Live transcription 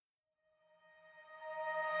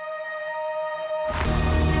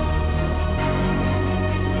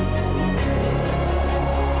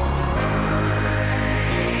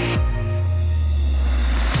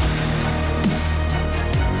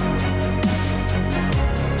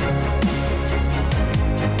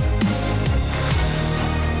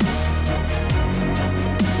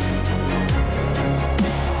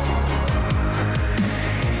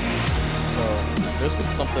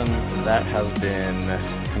that has been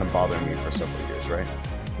kind of bothering me for several years, right?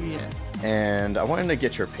 Yes. And I wanted to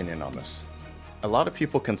get your opinion on this. A lot of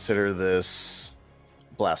people consider this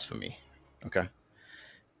blasphemy. Okay.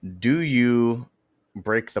 Do you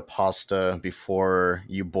break the pasta before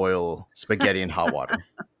you boil spaghetti in hot water?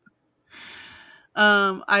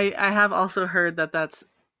 I have also heard that that's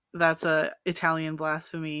a Italian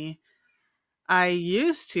blasphemy. I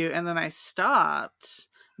used to, and then I stopped.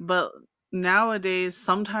 But nowadays,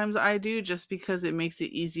 sometimes I do just because it makes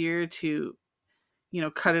it easier to,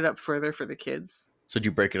 cut it up further for the kids. So do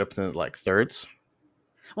you break it up into like thirds?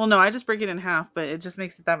 Well, no, I just break it in half, but it just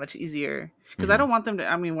makes it that much easier because I Hmm. don't want them to.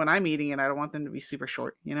 I mean, when I'm eating it, I don't want them to be super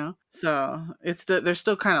short. So they're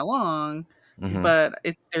still kind of long, Hmm. but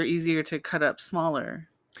they're easier to cut up smaller.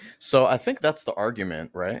 So I think that's the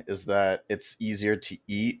argument, right? Is that it's easier to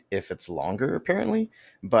eat if it's longer, apparently.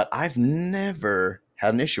 But I've never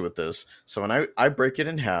had an issue with this. So when I break it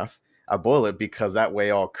in half, I boil it because that way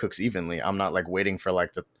all cooks evenly. I'm not like waiting for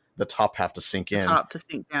like the top half to sink The in. top to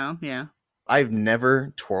sink down. Yeah, I've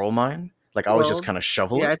never twirl mine. Like I always just twirled. kind of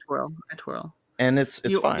shovel Yeah, it, I twirl. I twirl. and it's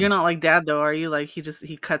You're fine. not like dad though, are you? Like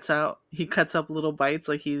he cuts up little bites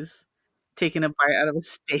like he's taking a bite out of a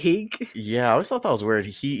steak. Yeah, I always thought that was weird.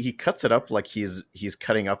 He cuts it up like he's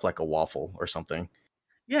cutting up like a waffle or something.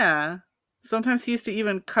 Yeah. Sometimes he used to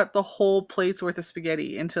even cut the whole plate's worth of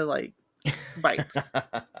spaghetti into like bites,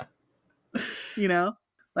 you know?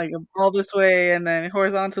 Like all this way and then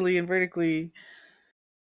horizontally and vertically.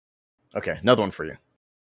 Okay, another one for you.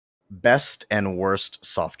 Best and worst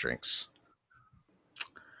soft drinks.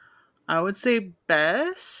 I would say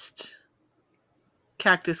best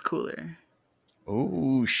cactus cooler.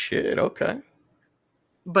 Oh shit. Okay.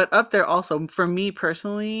 But up there also for me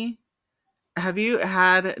personally, did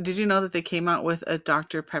you know that they came out with a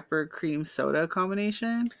Dr. Pepper cream soda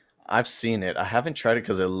combination? I've seen it. I haven't tried it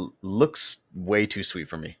because it looks way too sweet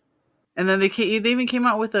for me. And then they even came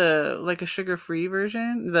out with a sugar-free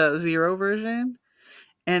version, the zero version,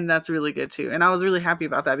 and that's really good too. And I was really happy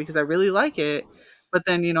about that because I really like it, but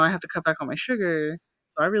then, I have to cut back on my sugar,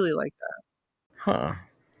 so I really like that. Huh.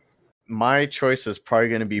 My choice is probably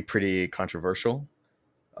going to be pretty controversial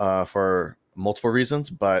for multiple reasons,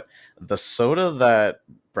 but the soda that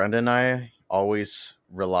Brenda and I always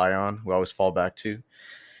rely on, we always fall back to,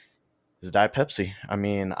 is Diet Pepsi. I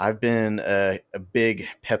mean, I've been a big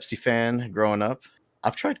Pepsi fan growing up.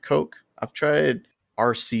 I've tried Coke. I've tried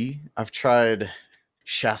RC. I've tried All of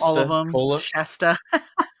Shasta them, Cola. Shasta.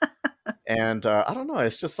 And I don't know.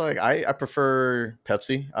 It's just like I prefer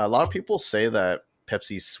Pepsi. A lot of people say that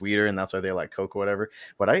Pepsi's sweeter and that's why they like Coke or whatever.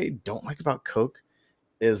 What I don't like about Coke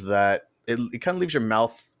is that it kind of leaves your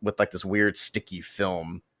mouth with like this weird sticky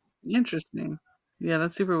film. Interesting. Yeah,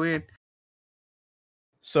 that's super weird.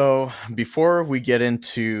 So before we get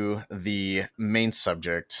into the main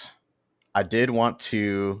subject, I did want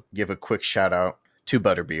to give a quick shout out to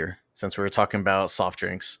Butterbeer since we were talking about soft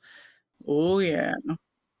drinks. Oh yeah.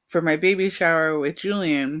 For my baby shower with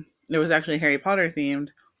Julian, it was actually Harry Potter themed,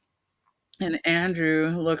 and Andrew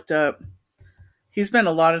looked up. He spent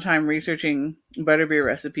a lot of time researching butterbeer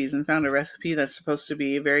recipes and found a recipe that's supposed to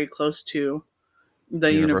be very close to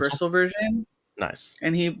the Universal? universal version. Nice.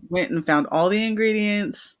 And he went and found all the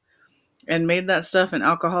ingredients and made that stuff an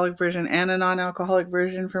alcoholic version and a non-alcoholic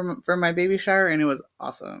version for my baby shower, and it was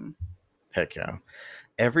awesome. Heck yeah.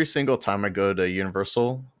 Every single time I go to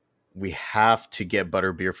Universal, we have to get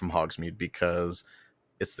butterbeer from Hogsmeade because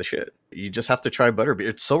it's the shit. You just have to try butterbeer.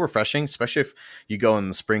 It's so refreshing, especially if you go in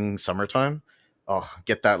the spring, summertime. Oh,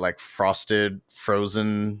 get that like frosted,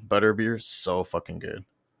 frozen butterbeer. So fucking good.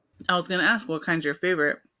 I was gonna ask what kind's your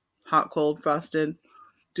favorite? Hot, cold, frosted.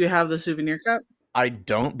 Do you have the souvenir cup? I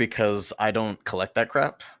don't because I don't collect that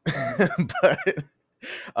crap. But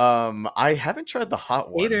I haven't tried the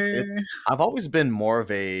hot one. Hater. I've always been more of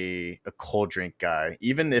a cold drink guy.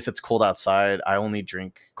 Even if it's cold outside, I only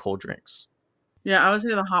drink cold drinks. Yeah, I would say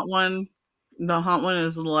the hot one. The hot one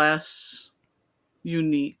is less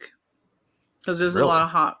unique because there's a lot Really? of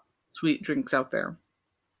hot, sweet drinks out there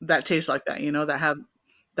that taste like that. That have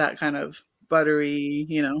that kind of buttery.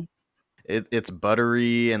 It's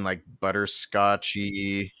buttery and like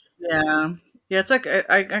butterscotchy. Yeah, yeah. It's like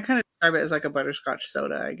I kind of describe it as like a butterscotch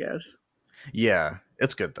soda, I guess. Yeah,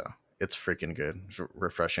 it's good though. It's freaking good. It's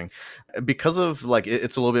refreshing. Because of like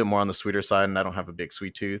it's a little bit more on the sweeter side and I don't have a big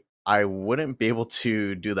sweet tooth. I wouldn't be able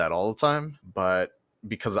to do that all the time, but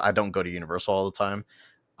because I don't go to Universal all the time,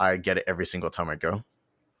 I get it every single time I go.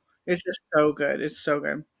 It's just so good. It's so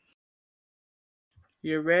good.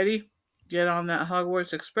 You ready? Get on that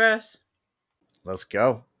Hogwarts Express. Let's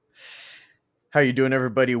go. How you doing,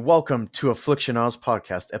 everybody? Welcome to Affliction Oz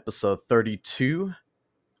Podcast, episode 32.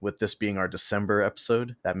 With this being our December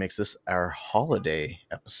episode, that makes this our holiday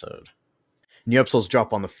episode. New episodes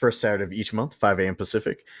drop on the first Saturday of each month, 5 a.m.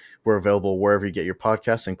 Pacific. We're available wherever you get your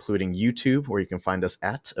podcasts, including YouTube, where you can find us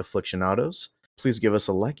at Afflictionados. Please give us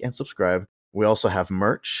a like and subscribe. We also have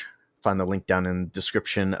merch. Find the link down in the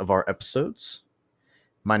description of our episodes.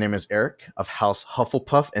 My name is Eric of House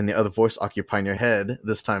Hufflepuff, and the other voice occupying your head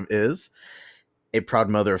this time is a proud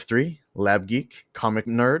mother of three, lab geek, comic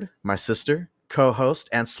nerd, my sister, co-host,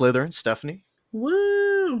 and Slytherin, Stephanie.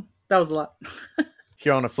 Woo! That was a lot.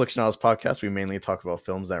 Here on Affliction Hours podcast, we mainly talk about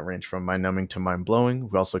films that range from mind-numbing to mind-blowing.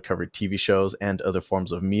 We also cover TV shows and other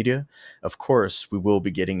forms of media. Of course, we will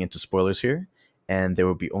be getting into spoilers here, and there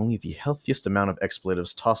will be only the healthiest amount of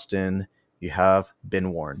expletives tossed in. You have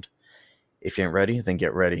been warned. If you ain't ready, then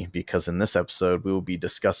get ready, because in this episode, we will be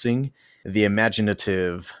discussing the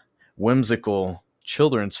imaginative, whimsical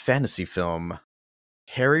children's fantasy film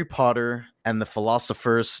Harry Potter and the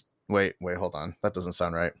Philosopher's hold on, that doesn't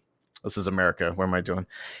sound right. This is America. What am I doing?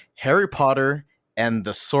 Harry Potter and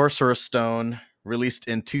the Sorcerer Stone, released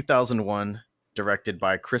in 2001, directed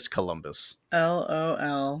by Chris Columbus.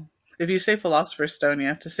 LOL. If you say Philosopher's Stone, you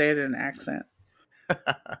have to say it in an accent.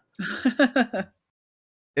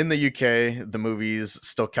 In the UK, the movies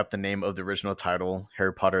still kept the name of the original title,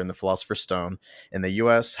 Harry Potter and the Philosopher's Stone. In the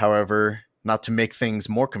US, however, not to make things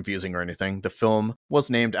more confusing or anything, the film was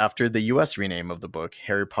named after the US rename of the book,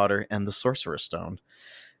 Harry Potter and the Sorcerer's Stone.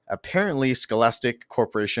 Apparently, Scholastic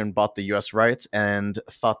Corporation bought the US rights and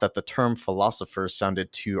thought that the term philosopher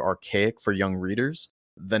sounded too archaic for young readers.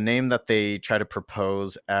 The name that they tried to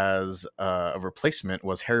propose as a replacement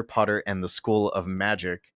was Harry Potter and the School of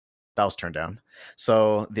Magic. That was turned down.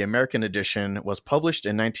 So the American edition was published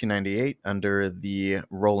in 1998 under the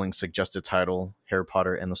Rowling suggested title, Harry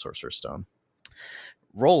Potter and the Sorcerer's Stone.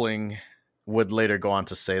 Rowling would later go on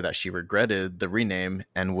to say that she regretted the rename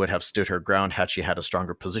and would have stood her ground had she had a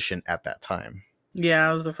stronger position at that time. Yeah,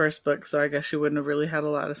 it was the first book, so I guess she wouldn't have really had a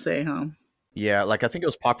lot to say, huh? Yeah, I think it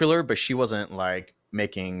was popular, but she wasn't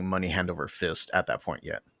making money hand over fist at that point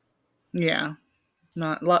yet. Yeah,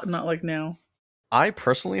 not like now. I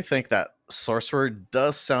personally think that Sorcerer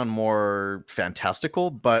does sound more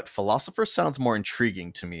fantastical, but Philosopher sounds more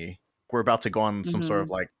intriguing to me. We're about to go on some sort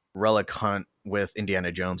of relic hunt with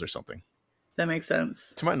Indiana Jones or something. That makes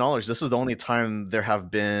sense. To my knowledge, this is the only time there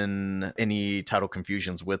have been any title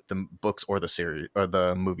confusions with the books or the series or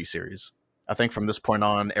the movie series. I think from this point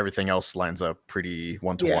on, everything else lines up pretty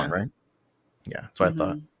one-to-one, right? Yeah, that's what I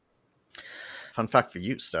thought. Fun fact for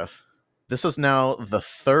you, Steph. This is now the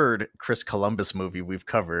third Chris Columbus movie we've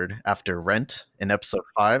covered after Rent in episode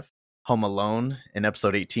 5, Home Alone in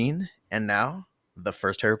episode 18, and now the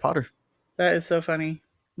first Harry Potter. That is so funny.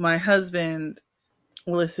 My husband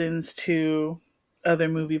listens to other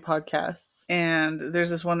movie podcasts, and there's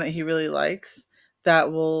this one that he really likes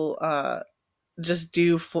that will just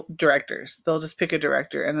do directors. They'll just pick a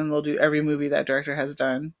director, and then they'll do every movie that director has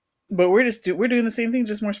done. But we're doing the same thing,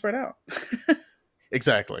 just more spread out.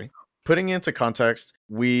 Exactly. Putting it into context,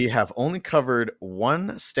 we have only covered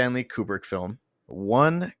one Stanley Kubrick film,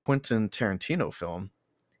 one Quentin Tarantino film,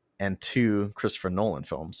 and 2 Christopher Nolan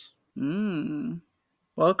films.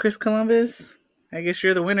 Well, Chris Columbus, I guess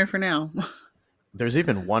you're the winner for now. There's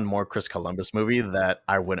even one more Chris Columbus movie that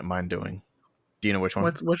I wouldn't mind doing. Do you know which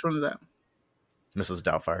one? Which one is that? Mrs.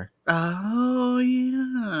 Doubtfire. Oh,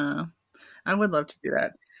 yeah. I would love to do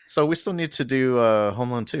that. So we still need to do Home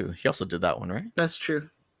Alone 2. He also did that one, right? That's true.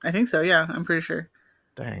 I think so, yeah. I'm pretty sure.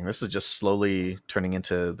 Dang, this is just slowly turning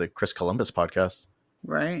into the Chris Columbus podcast.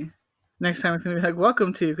 Right. Next time it's going to be like,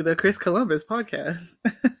 welcome to the Chris Columbus podcast.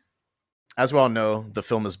 As we all know, the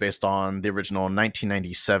film is based on the original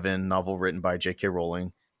 1997 novel written by J.K.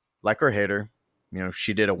 Rowling. Like her hater,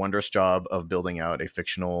 she did a wondrous job of building out a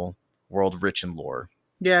fictional world rich in lore.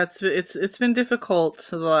 Yeah, it's been difficult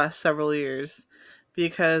the last several years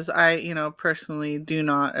because I, personally do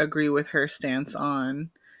not agree with her stance on,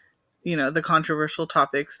 the controversial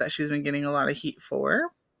topics that she's been getting a lot of heat for.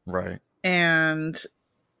 Right. And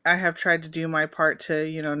I have tried to do my part to,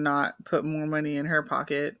 not put more money in her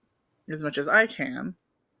pocket as much as I can.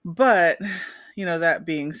 But, that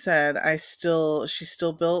being said, she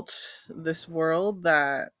still built this world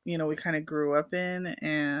that, we kind of grew up in,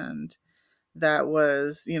 and that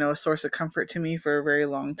was, a source of comfort to me for a very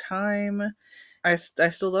long time. I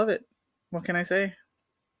still love it. What can I say?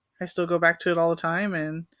 I still go back to it all the time,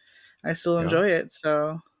 and I still enjoy it.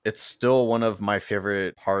 So it's still one of my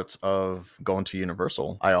favorite parts of going to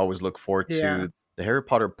Universal. I always look forward to the Harry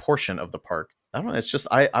Potter portion of the park. I don't know. It's just,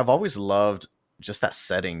 I've always loved just that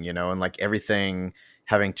setting, and like everything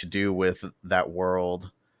having to do with that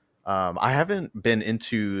world. I haven't been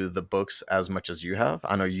into the books as much as you have.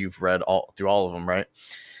 I know you've read all through all of them, right?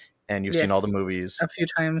 And you've seen all the Yes, movies. a few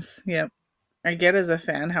times. Yep. I get as a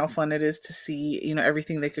fan how fun it is to see,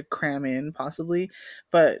 everything they could cram in possibly,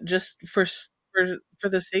 but just for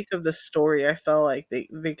the sake of the story, I felt like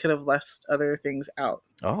they could have left other things out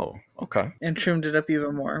Oh, okay. and trimmed it up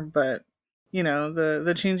even more. But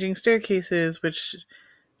the changing staircases, which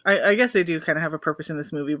I guess they do kind of have a purpose in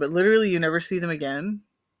this movie, but literally you never see them again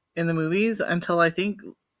in the movies until I think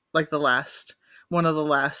like the last one of the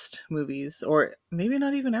last movies, or maybe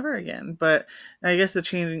not even ever again. But I guess the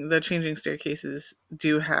changing staircases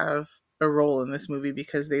do have a role in this movie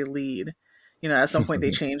because they lead. At some point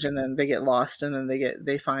they change and then they get lost and then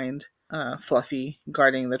they find Fluffy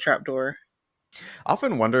guarding the trapdoor. I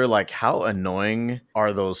often wonder, like, how annoying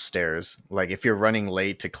are those stairs? Like, if you're running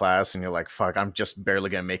late to class and you're like, fuck, I'm just barely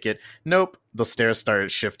gonna make it. Nope. The stairs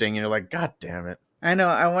start shifting and you're like, God damn it. I know.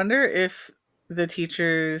 I wonder if the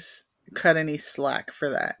teachers cut any slack for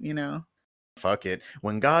that. Fuck it.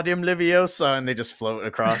 Wingardium Leviosa, and they just float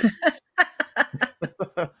across.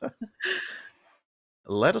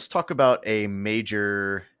 Let us talk about a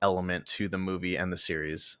major element to the movie and the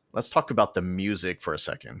series. Let's talk about the music for a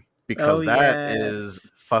second, Oh because that is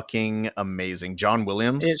yes, fucking amazing. John it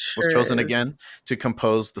Williams was chosen sure is. again to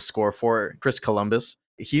compose the score for Chris Columbus.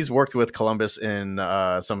 He's worked with Columbus in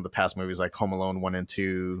some of the past movies like Home Alone 1 and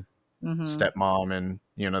 2, Hmm. Stepmom, and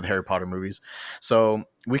the Harry Potter movies. So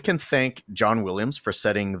we can thank John Williams for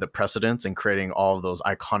setting the precedents and creating all of those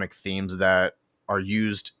iconic themes that are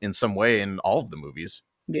used in some way in all of the movies.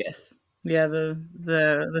 Yes. Yeah,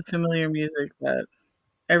 the familiar music that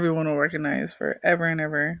everyone will recognize forever and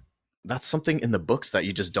ever. That's something in the books that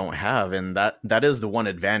you just don't have, and that is the one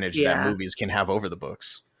advantage that Yeah. movies can have over the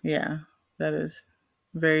books. Yeah. That is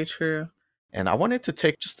very true. And I wanted to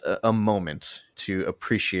take just a moment to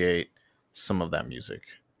appreciate some of that music.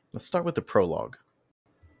 Let's start with the prologue.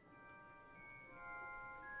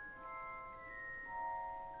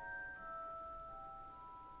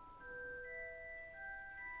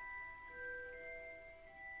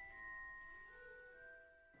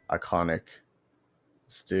 Iconic.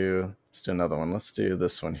 Let's do another one. Let's do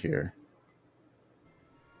this one here.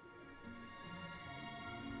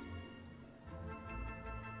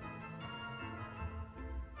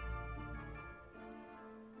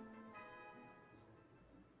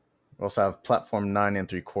 We also have platform 9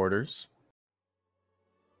 3/4.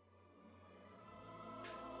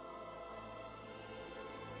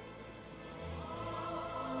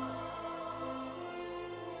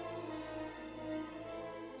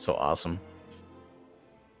 So awesome.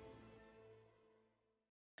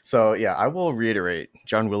 So yeah, I will reiterate,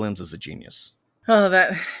 John Williams is a genius. Oh,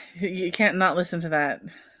 that you can't not listen to that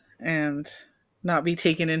and not be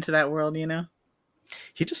taken into that world.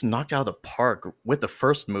 He just knocked out of the park with the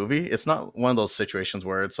first movie. It's not one of those situations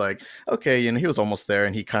where it's like, okay, he was almost there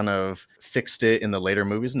and he kind of fixed it in the later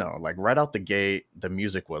movies. No, like right out the gate, the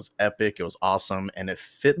music was epic, it was awesome, and it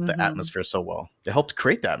fit the Hmm. atmosphere so well. It helped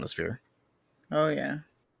create the atmosphere. Oh yeah.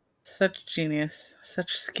 Such genius,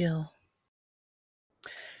 such skill.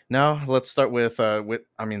 Now let's start with I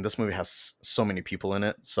mean, this movie has so many people in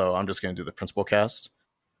it, so I'm just gonna do the principal cast.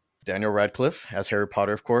 Daniel Radcliffe as Harry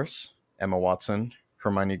Potter, of course, Emma Watson,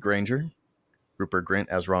 Hermione Granger, Rupert Grint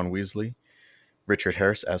as Ron Weasley, Richard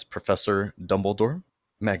Harris as Professor Dumbledore,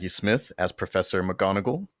 Maggie Smith as Professor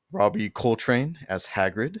McGonagall, Robbie Coltrane as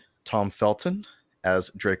Hagrid, Tom Felton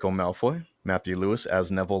as Draco Malfoy, Matthew Lewis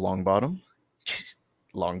as Neville Longbottom,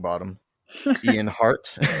 Longbottom, Ian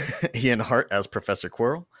Hart, Ian Hart as Professor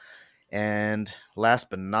Quirrell, and last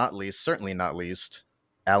but not least, certainly not least,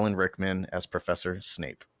 Alan Rickman as Professor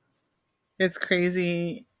Snape. It's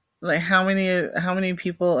crazy, like how many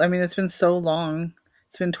people. I mean, it's been so long.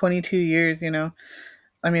 It's been 22 years.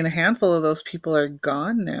 I mean, a handful of those people are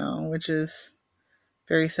gone now, which is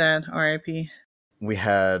very sad. R.I.P. We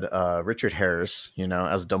had Richard Harris,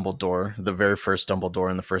 as Dumbledore, the very first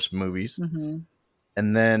Dumbledore in the first movies. Hmm.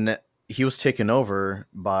 And then he was taken over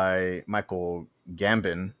by Michael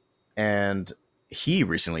Gambon, and he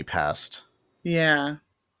recently passed. Yeah,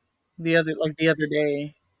 the other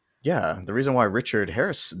day. Yeah, the reason why Richard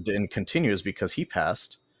Harris didn't continue is because he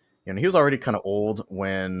passed. He was already kind of old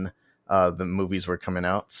when the movies were coming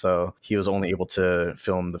out, so he was only able to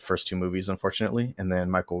film the first two movies, unfortunately. And then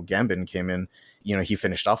Michael Gambon came in. He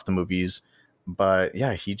finished off the movies, but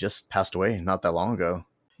yeah, he just passed away not that long ago.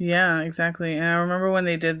 Yeah, exactly. And I remember when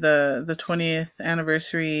they did the 20th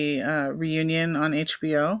anniversary reunion on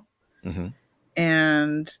HBO, Hmm.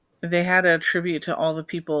 and they had a tribute to all the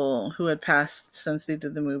people who had passed since they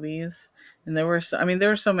did the movies. And there were so, I mean, there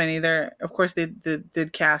were so many there. Of course, they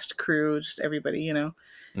did cast, crew, just everybody, you know.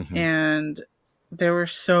 Hmm. And there were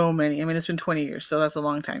so many. I mean, it's been 20 years, so that's a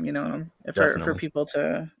long time, you know, for Definitely. people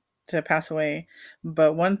to pass away.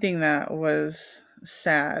 But one thing that was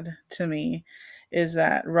sad to me is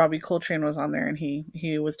that Robbie Coltrane was on there, and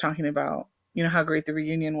he was talking about, you know, how great the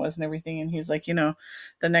reunion was and everything. And he's like, you know,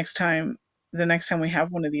 the next time the next time we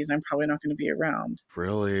have one of these, I'm probably not going to be around.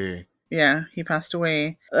 Really? Yeah, he passed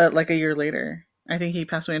away like a year later. I think he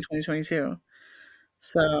passed away in 2022.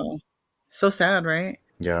 So so sad, right?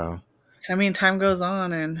 Yeah. I mean, time goes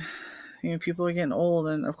on, and you know, people are getting old,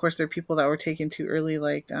 and of course, there are people that were taken too early,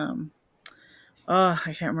 like oh,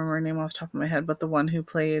 I can't remember her name off the top of my head, but the one who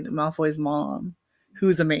played Malfoy's mom,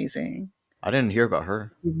 who's amazing. I didn't hear about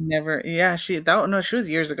her. Never, yeah, she that no, she was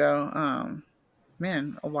years ago.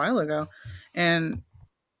 Man, a while ago, and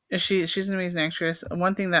she's an amazing actress.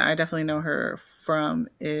 One thing that I definitely know her from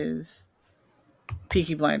is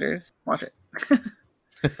Peaky Blinders. Watch it.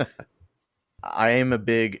 I am a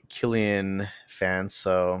big Killian fan,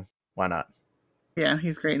 so why not? Yeah,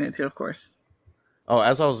 he's great in it too, of course. Oh,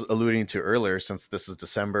 as I was alluding to earlier, since this is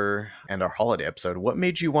December and our holiday episode, what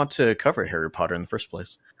made you want to cover Harry Potter in the first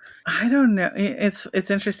place? I don't know. It's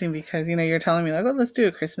interesting because you know you're telling me like, oh, let's do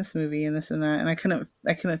a Christmas movie and this and that, and I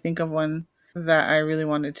couldn't think of one that I really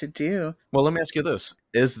wanted to do. Well, let me ask you this.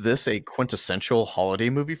 Is this a quintessential holiday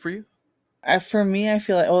movie for you? For me, I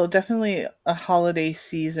feel like well, definitely a holiday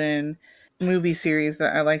season movie series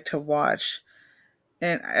that I like to watch,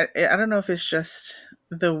 and I don't know if it's just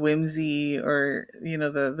the whimsy or you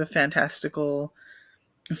know the fantastical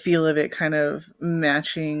feel of it kind of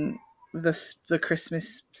matching the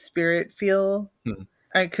Christmas spirit feel. Hmm.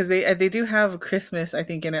 Because they do have Christmas, I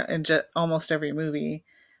think, in almost every movie,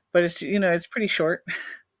 but it's you know it's pretty short,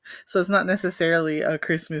 so it's not necessarily a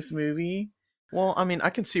Christmas movie. Well, I mean, I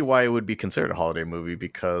can see why it would be considered a holiday movie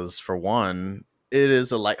because, for one, it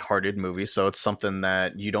is a lighthearted movie, so it's something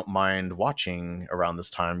that you don't mind watching around this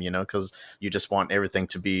time, because you just want everything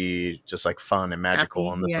to be just like fun and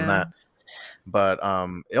magical Happy, and this and yeah, that. But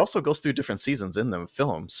it also goes through different seasons in the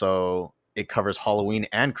film, so it covers Halloween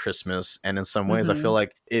and Christmas, and in some ways, I feel hmm,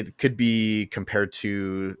 like it could be compared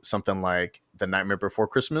to something like The Nightmare Before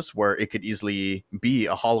Christmas, where it could easily be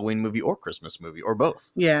a Halloween movie or Christmas movie or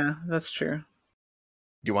both. yeah, that's true.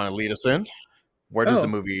 Do you want to lead us in? Where does the Oh,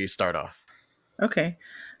 movie start off? okay,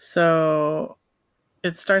 so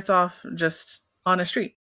it starts off just on a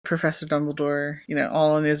street. Professor Dumbledore, you know,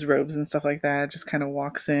 all in his robes and stuff like that, just kind of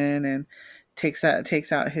walks in and takes out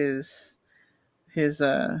his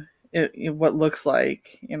what looks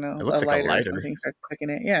like you It know a looks like a lighter or lighter. something, starts clicking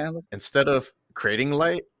it. Yeah, Instead of creating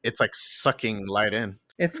light, it's like sucking light in.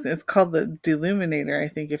 it's called the deluminator, I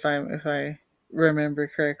think, if I remember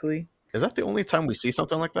correctly. Is that the only time we see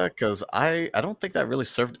something like that? Because I don't think that really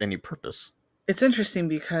served any purpose. It's interesting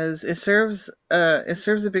because it serves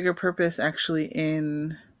a bigger purpose actually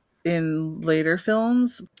in later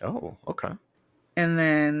films. Oh, okay. And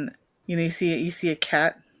then you know you see a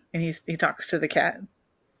cat, and he talks to the cat.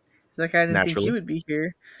 He's like, I didn't think you Naturally. would be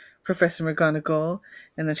here, Professor McGonagall.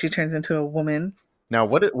 And then she turns into a woman. Now,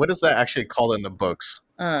 what is that actually called in the books?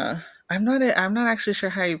 uh I'm not actually sure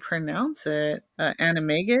how you pronounce it.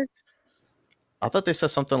 Animagus. I thought they said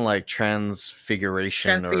something like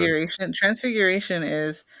transfiguration or Transfiguration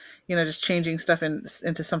is, you know, just changing stuff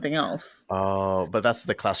into something else. oh, but that's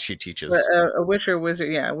the class she But teaches. a witch or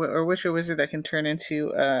wizard, yeah, or witch or wizard that can turn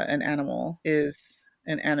into an animal is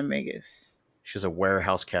an animagus. She's a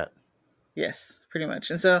warehouse cat. Yes, pretty much.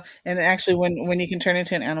 And so, and actually, when you can turn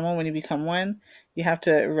into an animal, when you become one, you have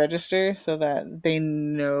to register so that they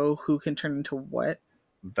know who can turn into what.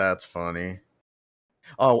 That's funny.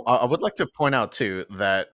 Oh, I would like to point out too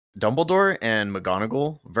that Dumbledore and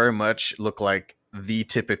McGonagall very much look like the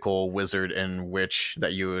typical wizard and witch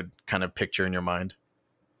that you would kind of picture in your mind.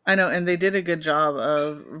 I know, and they did a good job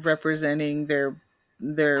of representing their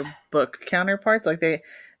book counterparts. Like they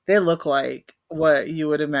look like what you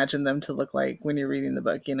would imagine them to look like when you're reading the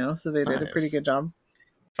book, you know. So they did a pretty Nice. good job.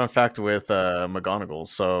 Fun fact with McGonagall.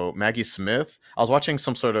 So Maggie Smith, I was watching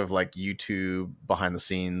some sort of like YouTube behind the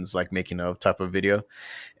scenes, like making of type of video,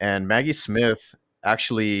 and Maggie Smith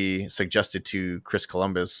actually suggested to Chris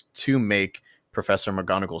Columbus to make Professor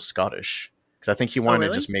McGonagall Scottish because I think he Oh, wanted to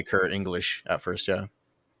really? just make her English at first. Yeah.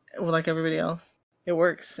 Well, like everybody else, it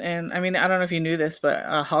works. And I mean, I don't know if you knew this, but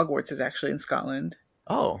Hogwarts is actually in Scotland.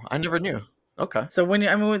 Oh, I never knew. Okay. So when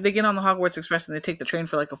they get on the Hogwarts Express and they take the train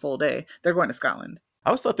for like a full day, they're going to Scotland. I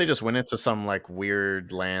always thought they just went into some like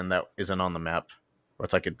weird land that isn't on the map, or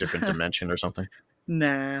it's like a different dimension or something.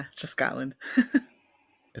 Nah, just Scotland.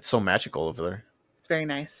 It's so magical over there. It's very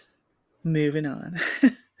nice. Moving on.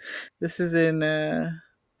 This is in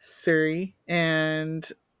Surrey, and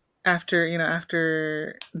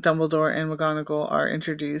after Dumbledore and McGonagall are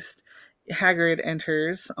introduced, Hagrid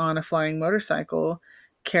enters on a flying motorcycle,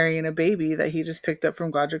 carrying a baby that he just picked up from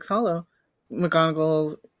Godric's Hollow.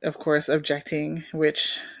 McGonagall, of course, objecting,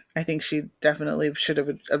 which I think she definitely should have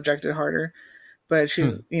objected harder. But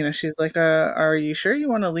she's like, "Are you sure you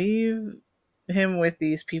want to leave him with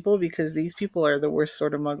these people? Because these people are the worst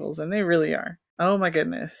sort of Muggles, and they really are. Oh my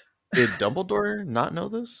goodness." Did Dumbledore not know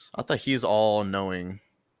this? I thought he's all knowing.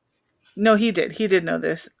 No, he did. He did know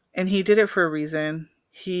this, and he did it for a reason.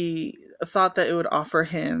 He thought that it would offer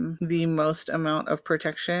him the most amount of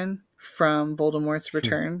protection from Voldemort's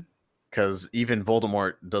return. Because even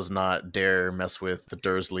Voldemort does not dare mess with the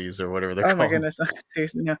Dursleys or whatever they're Oh my called. goodness.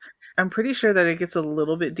 Seriously, no. I'm pretty sure that it gets a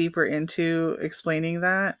little bit deeper into explaining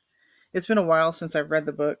that. It's been a while since I've read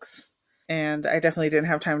the books, and I definitely didn't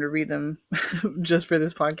have time to read them just for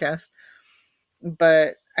this podcast.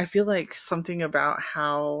 But I feel like something about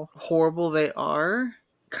how horrible they are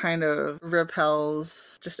kind of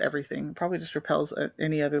repels just everything. Probably just repels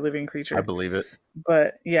any other living I creature. believe it.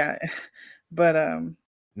 But yeah, but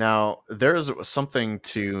Now, there's something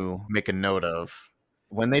to make a note of.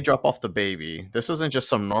 When they drop off the baby, this isn't just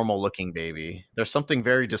some normal looking baby. There's something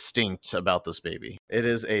very distinct about this baby. It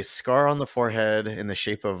is a scar on the forehead in the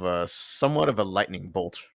shape of a somewhat of a lightning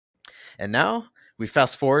bolt. And now we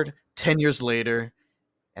fast forward 10 years later,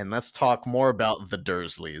 and let's talk more about the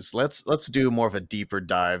Dursleys. Let's do more of a deeper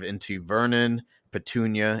dive into Vernon,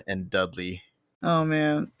 Petunia, and Dudley. oh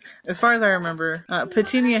man, as far as I remember,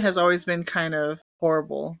 Petunia has always been kind of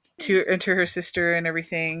horrible to her sister and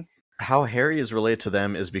everything. How Harry is related to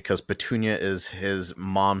them is because Petunia is his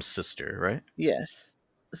mom's sister, right? Yes.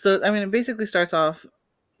 So I mean, it basically starts off.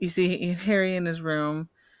 You see Harry in his room.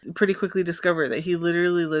 Pretty quickly discover that he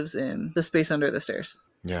literally lives in the space under the stairs.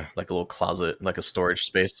 Yeah, like a little closet, like a storage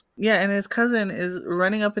space. Yeah, and his cousin is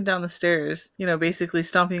running up and down the stairs, basically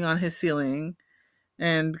stomping on his ceiling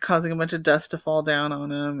and causing a bunch of dust to fall down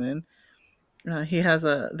on him. And he has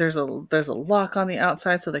there's a lock on the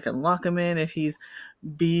outside so they can lock him in if he's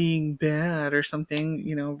being bad or something,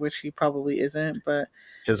 which he probably isn't. But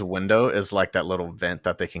His window is like that little vent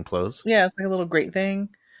that they can close. yeah, it's like a little great thing.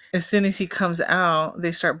 As soon as he comes out,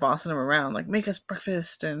 they start bossing him around, like make us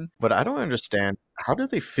breakfast and But I don't understand, how do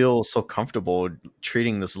they feel so comfortable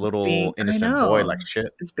treating this little being. I innocent boy know like shit?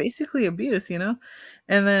 it's basically abuse. And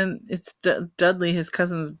then it's Dudley, his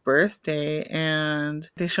cousin's birthday, and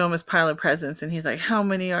they show him his pile of presents, and he's like, "How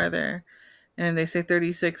many are there?" And they say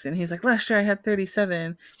 36, and he's like, "Last year I had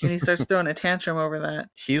 37," and he starts throwing a tantrum over that.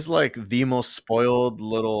 He's like the most spoiled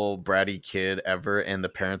little bratty kid ever, and the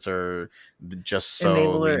parents are just so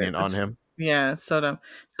Enabler. lenient on him. Yeah, it's so dumb.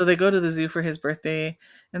 So they go to the zoo for his birthday,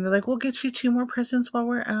 and they're like, "We'll get you two more presents while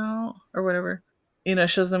we're out," or whatever.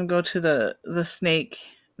 Shows them go to the snake,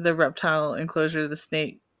 the reptile enclosure, the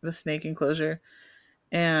snake enclosure,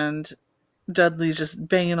 and Dudley's just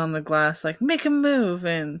banging on the glass, like, "Make him move!"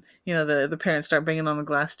 And the parents start banging on the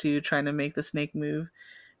glass too, trying to make the snake move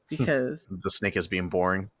because The snake is being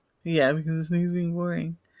boring. yeah, because the snake's being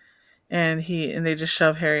boring. And they just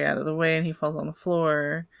shove Harry out of the way, and he falls on the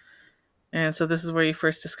floor. And so this is where you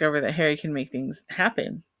first discover that Harry can make things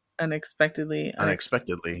happen unexpectedly.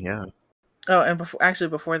 Unexpectedly, yeah. Oh, and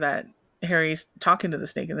before that, Harry's talking to the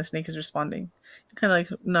snake, and the snake is responding, kind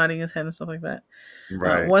of like nodding his head and stuff like that.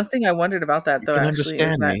 Right. One thing I wondered about that You though, can actually, is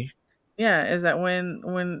understand that me. yeah, is that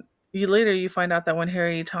when you find out that when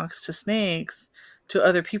Harry talks to snakes to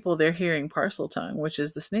other people, they're hearing parcel tongue, which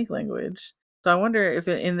is the snake language. So I wonder if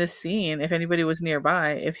in this scene, if anybody was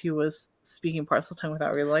nearby, if he was speaking parcel tongue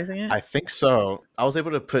without realizing it. I think so. I was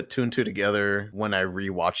able to put two and two together when I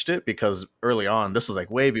rewatched it because early on, this was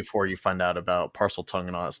like way before you find out about parcel tongue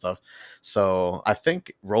and all that stuff. So I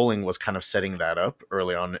think Rowling was kind of setting that up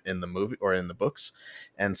early on in the movie or in the books.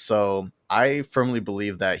 And so I firmly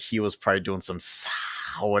believe that he was probably doing some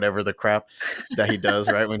whatever the crap that he does,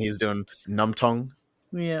 right? When he's doing numb tongue.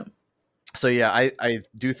 Yeah, So yeah, I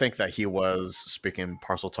do think that he was speaking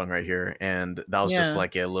parcel tongue right here, and that was just yeah,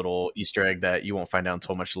 like a little Easter egg that you won't find out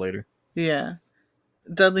until much later. yeah.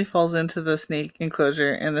 Dudley falls into the snake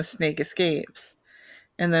enclosure, and the snake escapes.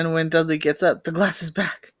 And then when Dudley gets up, the glass is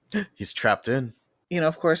back. He's trapped in.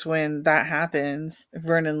 Of course, when that happens,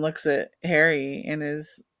 Vernon looks at Harry and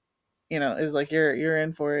is like, "You're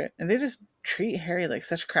in for it." And they just treat Harry like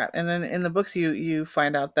such crap. And then in the books, you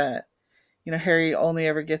find out that Harry only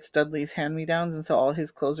ever gets Dudley's hand me downs, and so all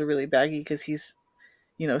his clothes are really baggy because he's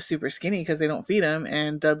super skinny because they don't feed him,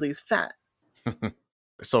 and Dudley's fat.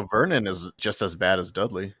 So Vernon is just as bad as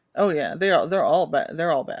Dudley. Oh yeah, they're all bad.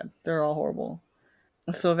 They're all bad. They're all horrible.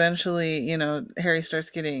 So eventually, Harry starts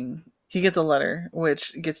getting he gets a letter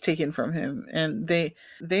which gets taken from him, and they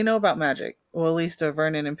know about magic. Well, at least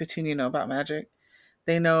Vernon and Petunia know about magic.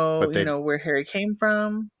 They know, But they, where Harry came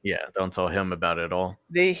from. yeah, don't tell him about it at all.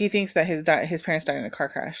 He thinks that his parents died in a car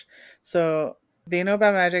crash. So they know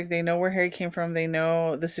about magic. They know where Harry came from. They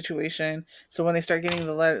know the situation. So when they start getting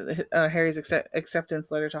the letter, Harry's acceptance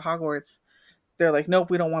letter to Hogwarts, they're like, nope,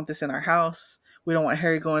 we don't want this in our house. We don't want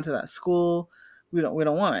Harry going to that school. We don't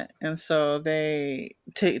want it. And so they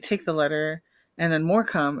take the letter, and then more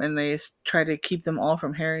come, and they try to keep them all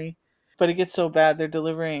from Harry. But it gets so bad, they're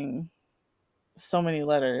delivering so many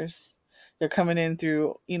letters. They're coming in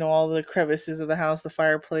through, all the crevices of the house, the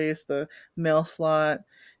fireplace, the mail slot,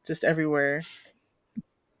 just everywhere.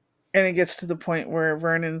 And it gets to the point where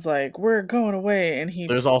Vernon's like, "We're going away," and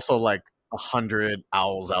There's also like 100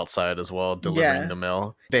 owls outside as well delivering yeah, the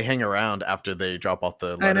mail. They hang around after they drop off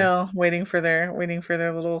the I letter. know, waiting for their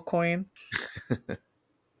little coin.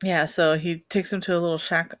 Yeah, so he takes them to a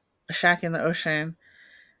shack in the ocean,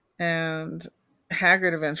 and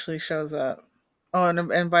Hagrid eventually shows up. Oh,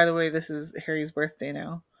 and by the way, this is Harry's birthday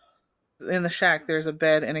now. In the shack there's a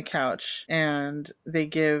bed and a couch, and they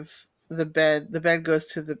give the bed goes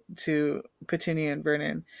to Petunia and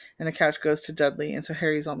Vernon, and the couch goes to Dudley, and so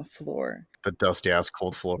Harry's on the floor. The dusty ass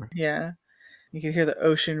cold floor. Yeah, you can hear the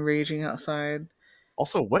ocean raging outside.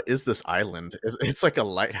 Also, what is this island? It's like a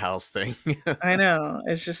lighthouse thing. I know,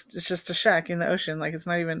 it's just a shack in the ocean. Like, it's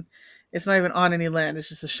not even on any land. It's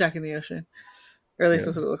just a shack in the ocean, or at least Yeah.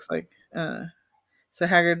 that's what it looks like. So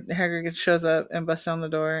Hagrid shows up and busts down the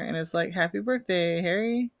door, and it's like, "Happy birthday,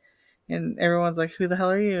 Harry!" And everyone's like, "Who the hell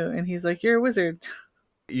are you?" And he's like, "You're a wizard."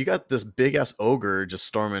 You got this big ass ogre just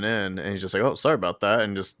storming in, and he's just like, "Oh, sorry about that,"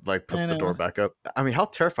 and just like puts I the door know. back up. I mean, how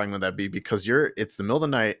terrifying would that be? Because it's the middle of the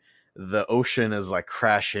night, the ocean is like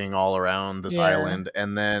crashing all around this Yeah. island,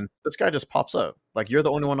 and then this guy just pops up. Like you're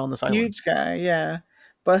the only one on this island. Huge guy, yeah.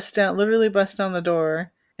 Literally bust down the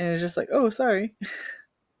door, and it's just like, "Oh, sorry."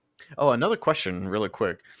 Oh, another question, really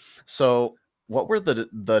quick. So, what were the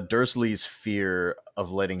Dursleys' fear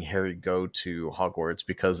of letting Harry go to Hogwarts?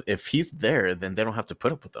 Because if he's there, then they don't have to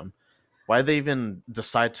put up with him. Why did they even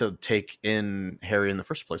decide to take in Harry in the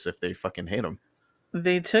first place if they fucking hate him?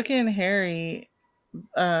 They took in Harry.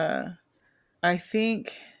 Uh, I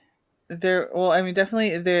think there. Well, I mean,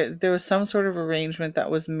 definitely there was some sort of arrangement that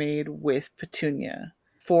was made with Petunia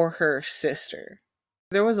for her sister.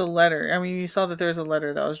 There was a letter. I mean, you saw that there was a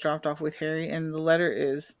letter that was dropped off with Harry, and the letter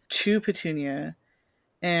is to Petunia.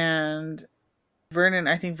 And Vernon,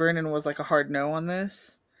 I think Vernon was like a hard no on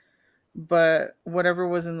this, but whatever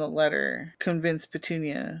was in the letter convinced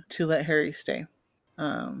Petunia to let Harry stay.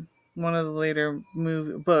 One of the later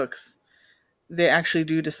books, they actually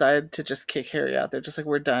do decide to just kick Harry out. They're just like,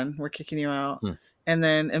 "We're done. We're kicking you out." Hmm. And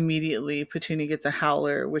then immediately Petunia gets a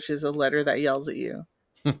howler, which is a letter that yells at you.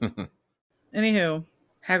 Anywho,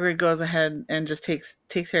 Hagrid goes ahead and just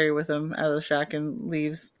takes Harry with him out of the shack and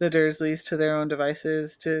leaves the Dursleys to their own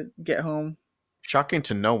devices to get home. Shocking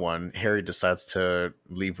to no one, Harry decides to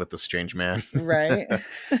leave with the strange man. Right.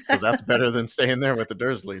 Because that's better than staying there with the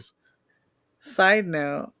Dursleys. Side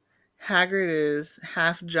note: Hagrid is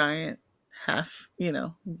half giant, half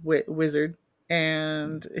wizard,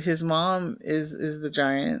 and his mom is the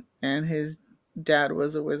giant, and his dad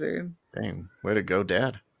was a wizard. Dang, way to go,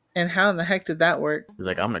 Dad. And how in the heck did that work? He's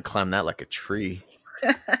like, I'm gonna climb that like a tree.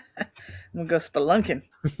 I'm gonna go spelunking.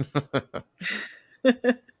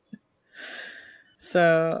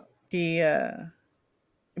 So he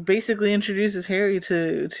basically introduces Harry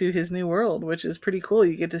to his new world, which is pretty cool.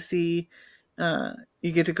 You get to see,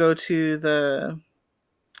 you get to go to the.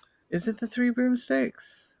 Is it the Three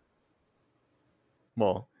Broomsticks?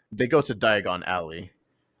 Well, they go to Diagon Alley.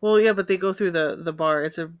 Well, yeah, but they go through the bar.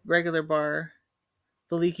 It's a regular bar,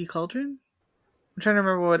 the Leaky Cauldron. I'm trying to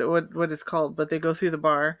remember what it's called, but they go through the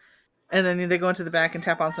bar, and then they go into the back and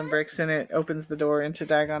tap on some bricks, and it opens the door into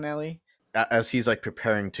Diagon Alley. As he's like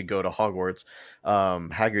preparing to go to Hogwarts,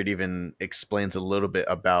 Hagrid even explains a little bit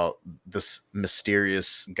about this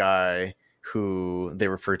mysterious guy who they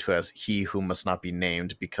refer to as he who must not be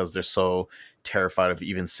named because they're so terrified of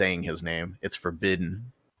even saying his name. It's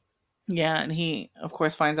forbidden. Yeah, and he of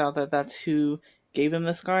course finds out that that's who gave him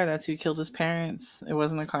the scar. That's who killed his parents. It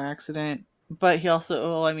wasn't a car accident. But he also,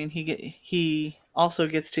 well, I mean, he also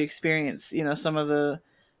gets to experience, some of the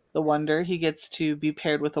wonder. He gets to be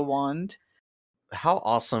paired with a wand. How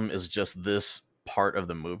awesome is just this part of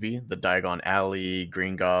the movie? The Diagon Alley,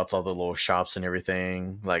 Green all the little shops and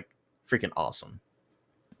everything. Like, freaking awesome.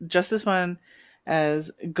 just as fun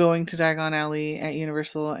as going to Diagon Alley at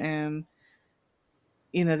Universal, and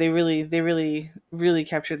they really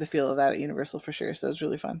captured the feel of that at Universal for sure. So it was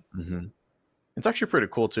really fun. Hmm. It's actually pretty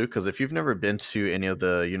cool too, because if you've never been to any of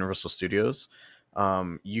the Universal Studios,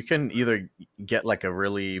 you can either get like a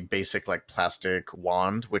really basic like plastic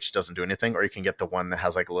wand, which doesn't do anything, or you can get the one that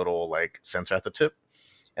has like a little like sensor at the tip,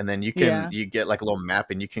 and then Yeah, you get like a little map,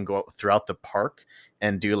 and you can go throughout the park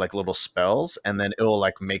and do like little spells, and then it'll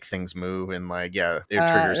like make things move, and like yeah, it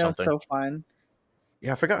triggers that was something. so fun.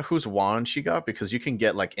 Yeah, I forgot whose wand she got because you can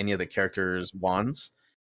get like any of the characters' wands.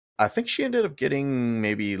 I think she ended up getting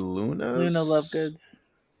maybe Luna Luna's. Lovegoods.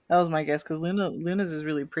 That was my guess because Luna's is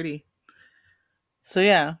really pretty. So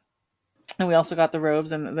yeah, and we also got the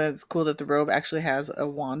robes, and that's cool that the robe actually has a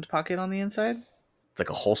wand pocket on the inside. It's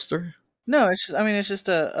like a holster. No, it's just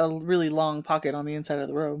a really long pocket on the inside of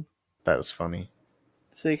the robe, That is funny.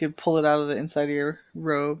 so you could pull it out of the inside of your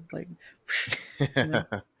robe, like, you know,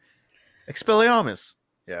 Expelliarmus.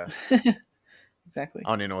 Yeah, exactly. I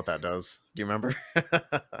don't even know what that does. Do you remember?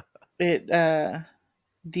 It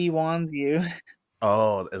de-wands you.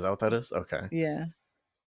 Oh, is that what that is? Okay. Yeah,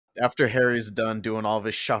 After Harry's done doing all of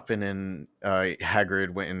his shopping, and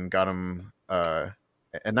Hagrid went and got him a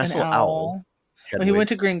an nice little owl, owl. Well, he went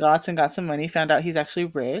Hedwig. to Gringotts and got some money. Found out he's actually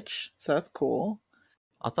rich, so that's cool.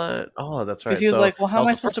 I thought, oh, that's Because right. he was So like, "Well, how that am was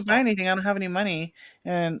I the supposed to first buy stop. anything? I don't have any money."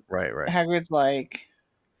 And Right, right. Hagrid's like,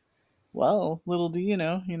 "Well, little do you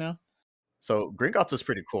know." So Gringotts is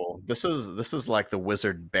pretty cool. This is like the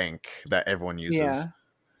wizard bank that everyone uses, Yeah,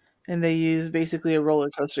 and they use basically a roller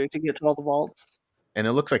coaster to get to all the vaults. and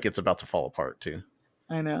it looks like it's about to fall apart too.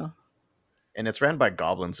 I know. And it's ran by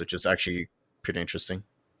goblins, which is actually pretty interesting.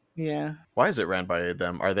 Yeah, Why is it ran by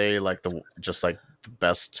them? Are they like the just like the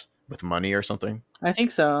best with money or something? I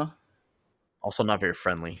think so. Also, not very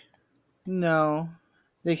friendly. No,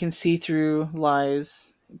 they can see through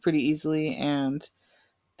lies pretty easily, and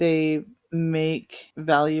they make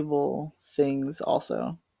valuable things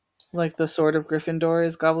also. Like the sword of Gryffindor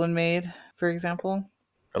is goblin made, for example.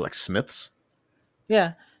 They're like smiths.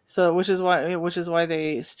 Yeah. So which is why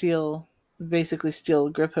they basically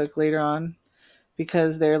steal Griphook later on,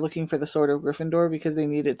 because they're looking for the sword of Gryffindor because they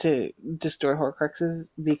need it to destroy Horcruxes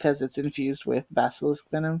because it's infused with basilisk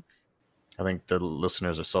venom. I think the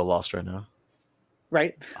listeners are so lost right now.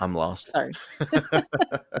 Right? I'm lost. Sorry.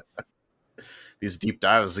 These deep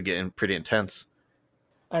dives are getting pretty intense.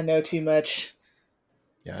 I know too much.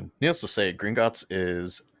 Yeah, needless to say, Gringotts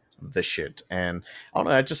is the shit, and I don't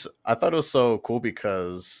know. I thought it was so cool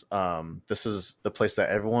because this is the place that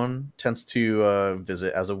everyone tends to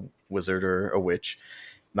visit as a wizard or a witch.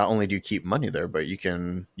 Not only do you keep money there, but you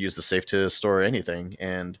can use the safe to store anything.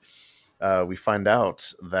 And we find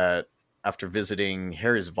out that after visiting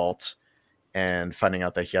Harry's vault and finding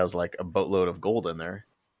out that he has like a boatload of gold in there,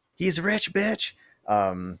 he's rich, bitch.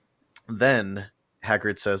 Um, then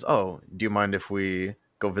Hagrid says, "Oh, do you mind if we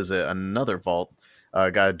go visit another vault?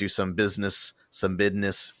 Got to do some business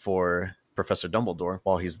for Professor Dumbledore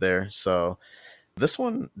while he's there." So this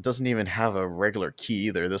one doesn't even have a regular key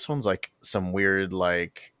either. This one's like some weird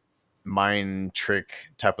like mind trick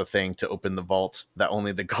type of thing to open the vault that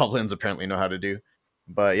only the goblins apparently know how to do.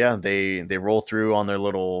 But yeah, they roll through on their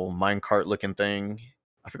little minecart looking thing.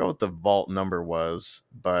 I forgot what the vault number was,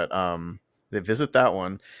 but they visit that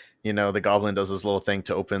one. You know, the goblin does this little thing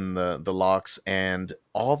to open the locks, and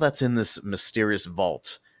all that's in this mysterious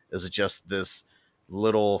vault is just this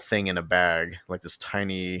little thing in a bag, like this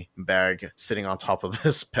tiny bag sitting on top of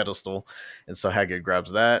this pedestal. And so Hagrid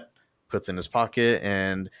grabs that, puts in his pocket,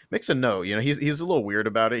 and makes a note. You know, he's a little weird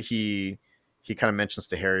about it. He kind of mentions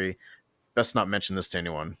to Harry, best not mention this to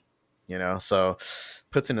anyone. You know, so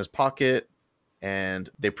puts in his pocket, and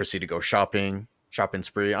they proceed to go shopping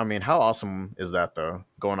spree. I mean, how awesome is that though?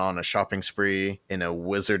 Going on a shopping spree in a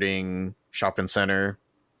wizarding shopping center,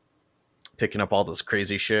 picking up all this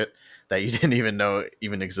crazy shit that you didn't even know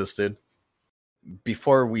even existed.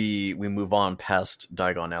 Before we move on past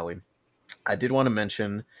Diagon Alley, I did want to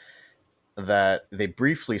mention that they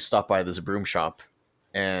briefly stop by this broom shop,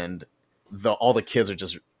 and all the kids are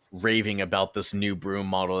just raving about this new broom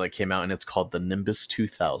model that came out, and it's called the Nimbus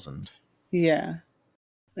 2000. Yeah.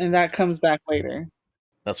 And that comes back later.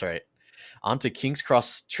 That's right. On to King's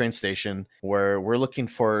Cross train station, where we're looking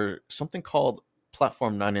for something called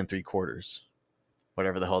platform 9 3/4,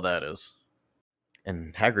 whatever the hell that is.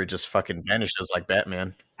 And Hagrid just fucking vanishes like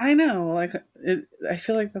Batman. I know, like I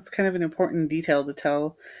feel like that's kind of an important detail to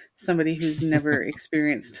tell somebody who's never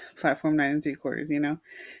experienced platform 9 3/4.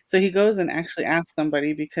 So he goes and actually asks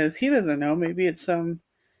somebody because he doesn't know. Maybe it's some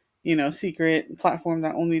secret platform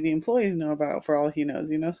that only the employees know about for all he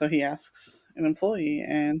knows. So he asks an employee,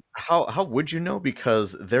 and How would you know?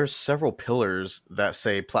 Because there's several pillars that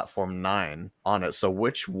say platform 9 on it. So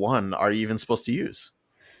which one are you even supposed to use?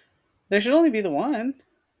 there should only be the one,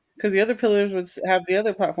 because the other pillars would have the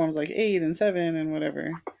other platforms like 8 and 7 and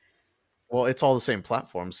whatever. Well, it's all the same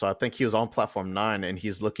platform. So I think he was on platform 9 and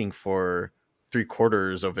he's looking for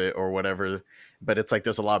three-quarters of it or whatever. But it's like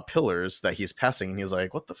there's a lot of pillars that he's passing and he's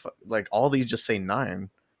like, what the fuck? Like all these just say 9.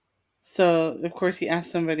 So of course he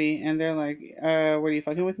asks somebody, and they're like, "What are you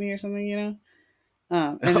fucking with me or something?" And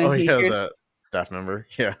then Oh he yeah, hears, the staff member.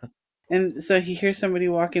 Yeah. and so he hears somebody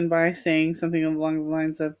walking by saying something along the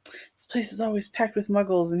lines of, "This place is always packed with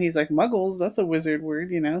muggles," and he's like, "Muggles? That's a wizard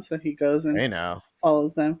word." So he goes and Hey now.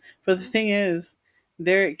 follows them. But the thing is,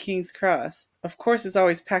 they're at King's Cross. Of course, it's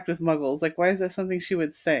always packed with muggles. Like, why is that something she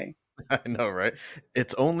would say? I know, right?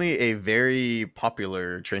 It's only a very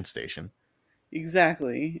popular train station.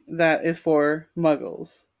 Exactly. That is for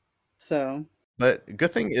muggles. So, But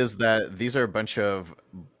good thing is that these are a bunch of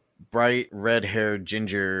bright red-haired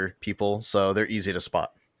ginger people, so they're easy to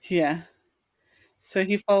spot. yeah. So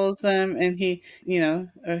he follows them, and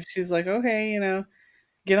she's like, okay,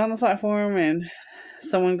 get on the platform, and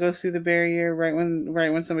someone goes through the barrier right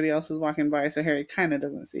when somebody else is walking by, so Harry kind of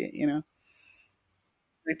doesn't see it.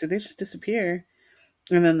 Like, did they just disappear?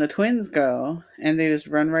 And then the twins go, and they just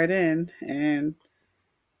run right in, and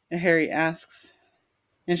Harry asks,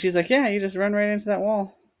 and she's like, "Yeah, you just run right into that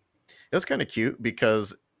wall." It was kind of cute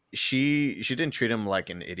because she didn't treat him like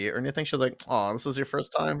an idiot or anything. She was like, "Oh, this is your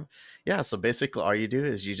first time." Yeah, so basically all you do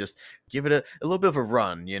is you just give it a little bit of a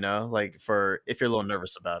run, like for if you're a little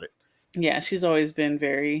nervous about it. Yeah, she's always been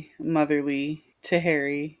very motherly to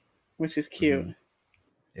Harry, which is cute. Hmm.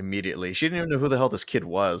 Immediately. She didn't even know who the hell this kid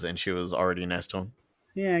was and she was already nice to him.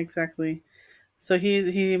 Yeah, exactly. So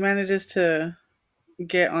he manages to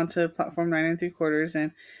get onto platform 9 3/4,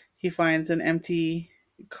 and he finds an empty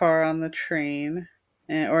car on the train,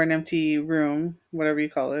 or an empty room, whatever you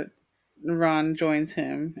call it. Ron joins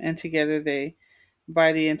him, and together they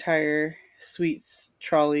buy the entire sweets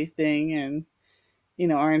trolley thing, and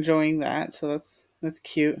are enjoying that. So that's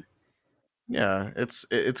cute. Yeah, it's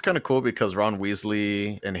kind of cool because Ron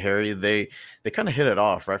Weasley and Harry they kind of hit it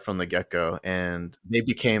off right from the get-go and they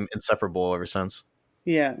became inseparable ever since.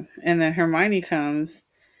 Yeah, and then Hermione comes,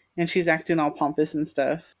 and she's acting all pompous and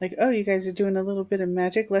stuff, like, "Oh, you guys are doing a little bit of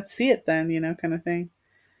magic. Let's see it then," kind of thing.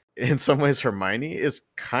 In some ways Hermione is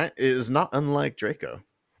not unlike Draco.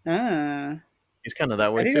 Ah, He's kind of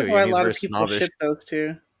that I way think too. that's why a He's lot very of people snobbish. ship those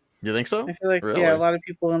two. You think I so? feel like, yeah, a Really? lot of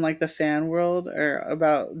people in like the fan world are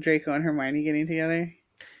about Draco and Hermione getting together.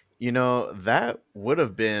 That would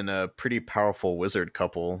have been a pretty powerful wizard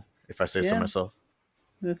couple, if I say so Yeah, myself.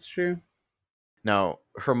 that's true. Now,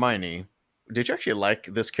 Hermione, did you actually like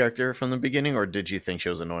this character from the beginning, or did you think she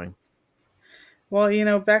was annoying?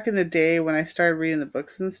 Well, back in the day when I started reading the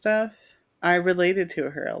books and stuff, I related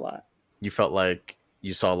to her a lot. You felt like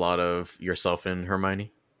you saw a lot of yourself in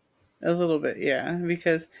Hermione? A little bit, yeah,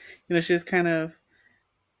 because she was kind of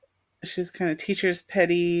teacher's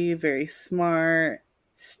petty, very smart,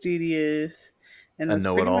 studious, and A that's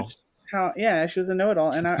know it pretty much all? how. Yeah, she was a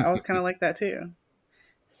know-it-all, and I was kind of like that too.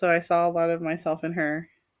 So I saw a lot of myself in her.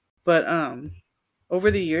 But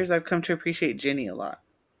over the years, I've come to appreciate Ginny a lot.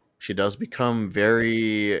 She does become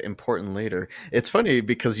very important later. It's funny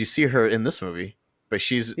because you see her in this movie, but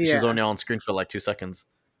she's Yeah, only on screen for like 2 seconds.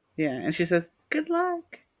 yeah, and she says, "Good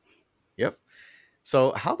luck." Yep.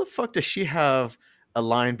 So how the fuck does she have a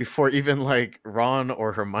line before even like Ron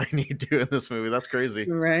or Hermione do in this movie? That's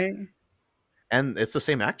crazy. Right? And it's the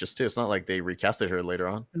same actress too. It's not like they recasted her later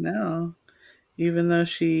on. No, even though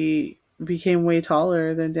she became way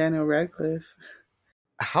taller than Daniel Radcliffe.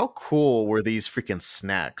 How cool were these freaking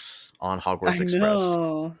snacks on I Hogwarts Express?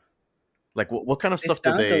 know. Like what kind of They stuff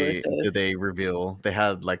did sound did delicious. they reveal? They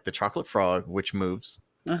had like the chocolate frog, which moves,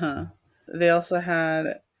 Uh huh. They also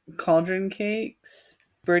had cauldron cakes,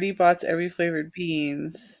 Birdie Bot's every flavored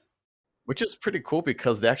beans. which is pretty cool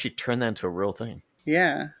because they actually turned that into a real thing.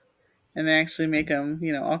 Yeah, and they actually make them,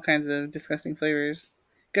 all kinds of disgusting flavors,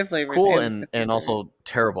 good flavors Cool and and disgusting flavors. also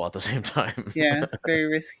terrible at the same time. Yeah, very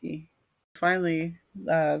risky. Finally,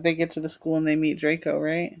 they get to the school and they meet Draco,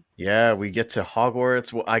 right? Yeah, we get to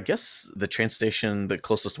Hogwarts. Well, I guess the train station, the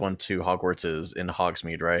closest one to Hogwarts, is in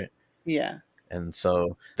Hogsmeade, right? Yeah, And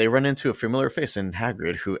so they run into a familiar face in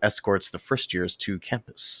Hagrid, who escorts the first years to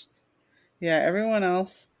campus. yeah. Everyone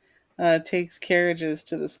else takes carriages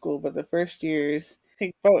to the school, but the first years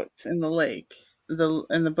take boats in the lake.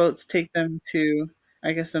 The boats take them to,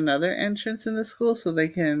 I guess, another entrance in the school, so they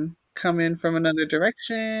can. come in from another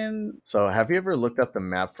direction. So, have you ever looked up the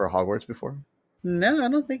map for Hogwarts before? No, I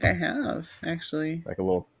don't think I have actually. Like a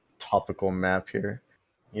little topical map here.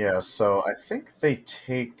 Yeah, so I think they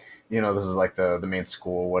take, this is like the main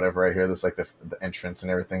school, whatever, right here. This is like the entrance and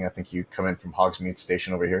everything. I think you come in from Hogsmeade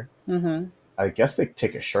Station over here. Mm-hmm. I guess they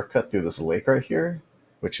take a shortcut through this lake right here,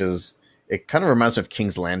 which is, it kind of reminds me of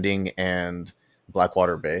King's Landing and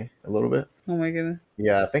Blackwater Bay a little bit. Oh my goodness.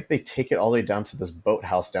 Yeah, I think they take it all the way down to this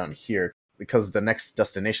boathouse down here because the next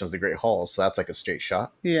destination is the Great Hall, so that's like a straight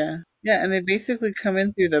shot. Yeah. Yeah, and they basically come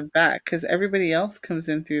in through the back because everybody else comes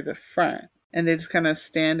in through the front. And they just kind of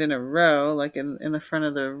stand in a row, like in the front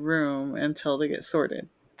of the room until they get sorted.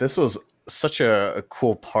 This was such a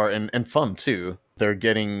cool part and fun too. They're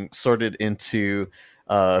getting sorted into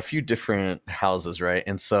a few different houses, right?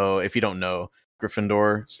 And so, if you don't know,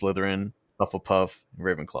 Gryffindor, Slytherin, Hufflepuff,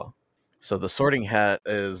 Ravenclaw. So the sorting hat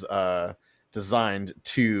is designed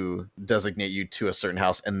to designate you to a certain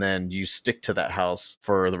house, and then you stick to that house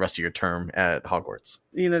for the rest of your term at Hogwarts.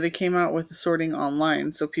 They came out with the sorting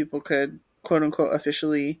online so people could quote unquote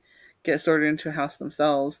officially get sorted into a house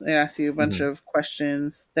themselves. They ask you a bunch Hmm. of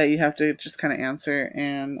questions that you have to just kind of answer,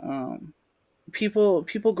 and people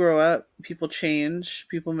grow up, people change,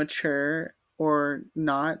 people mature or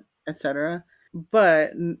not, etc.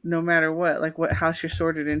 But no matter what, like what house you're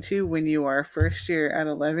sorted into when you are first year at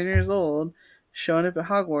 11 years old, showing up at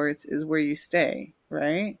Hogwarts is where you stay,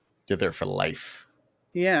 right? You're there for life.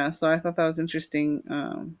 Yeah, so I thought that was interesting.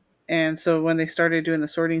 And so when they started doing the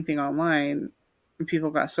sorting thing online, people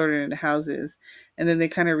got sorted into houses, and then they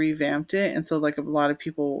kind of revamped it. And so, like, a lot of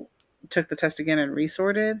people took the test again and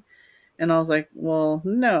resorted. And I was like, well,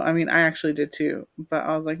 no. I mean, I actually did too. But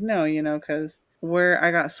I was like, no, because where I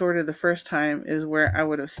got sorted the first time is where I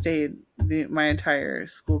would have stayed my entire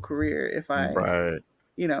school career if I Right.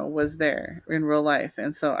 was there in real life.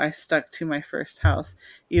 And so I stuck to my first house,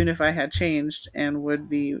 even if I had changed and would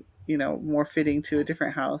be, more fitting to a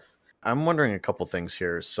different house. I'm wondering a couple things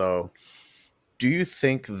here. So, do you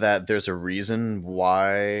think that there's a reason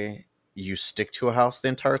why you stick to a house the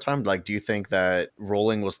entire time? Like, do you think that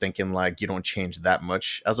Rowling was thinking like you don't change that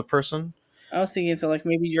much as a person? I was thinking so like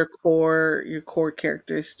maybe your core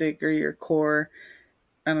characteristic or your core,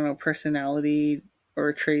 I don't know, personality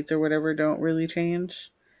or traits or whatever don't really change.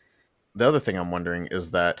 The other thing I'm wondering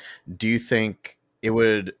is that do you think it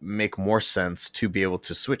would make more sense to be able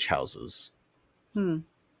to switch houses? Hmm.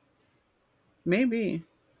 Maybe.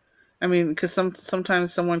 I mean, because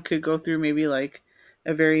sometimes someone could go through maybe like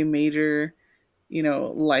a very major,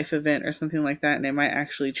 life event or something like that, and it might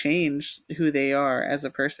actually change who they are as a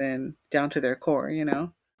person down to their core.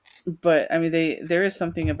 But I mean, there is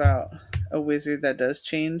something about a wizard that does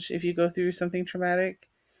change if you go through something traumatic,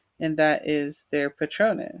 and that is their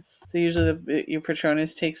Patronus. So usually, your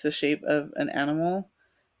Patronus takes the shape of an animal,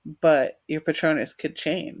 but your Patronus could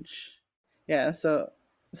change. Yeah. So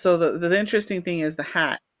the interesting thing is the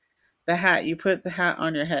hat. The hat, you put the hat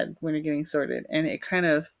on your head when you're getting sorted, and it kind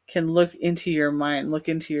of can look into your mind, look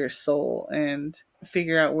into your soul, and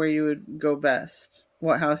figure out where you would go best,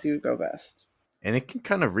 what house you would go best. And it can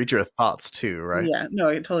kind of read your thoughts too, right? Yeah, no,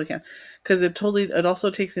 it totally can, because it also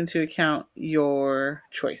takes into account your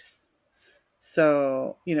choice.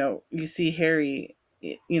 So you see Harry,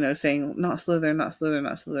 saying not Slytherin, not Slytherin,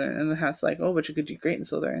 not Slytherin, and the hat's like, oh, but you could do great in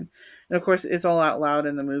Slytherin, and of course it's all out loud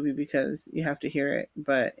in the movie because you have to hear it,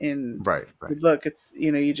 but in Right, the right. book it's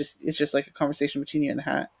just like a conversation between you and the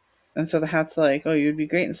hat, and so the hat's like, oh, you'd be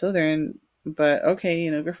great in Slytherin, but okay,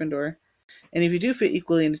 Gryffindor, and if you do fit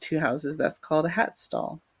equally into two houses, that's called a hat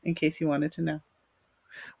stall. In case you wanted to know.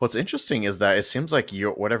 What's interesting is that it seems like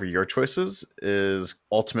your whatever your choices is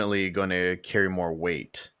ultimately going to carry more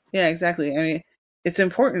weight. Yeah, exactly. I mean, it's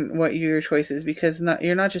important what your choice is because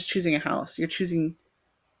you're not just choosing a house. You're choosing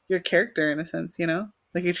your character in a sense.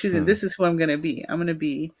 Like you're choosing Hmm. this is who I'm going to be. I'm going to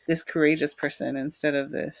be this courageous person instead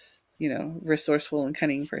of this, resourceful and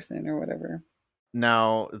cunning person or whatever.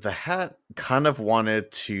 Now, the hat kind of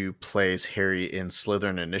wanted to place Harry in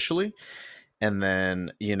Slytherin initially, and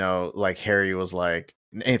then, like Harry was like,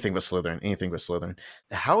 anything but Slytherin, anything but Slytherin.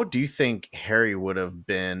 How do you think Harry would have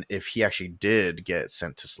been if he actually did get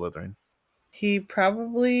sent to Slytherin? He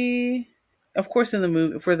probably, of course, in the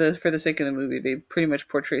movie, for the sake of the movie, they pretty much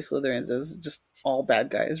portray Slytherins as just all bad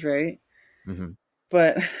guys, right? Hmm.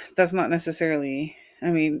 But that's not necessarily.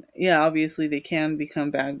 I mean, yeah, obviously they can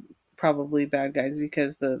become probably bad guys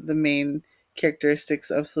because the main characteristics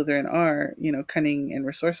of Slytherin are cunning and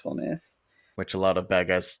resourcefulness. Which a lot of bad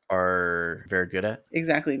guys are very good at.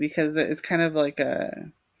 Exactly, because it's kind of like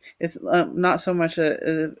it's not so much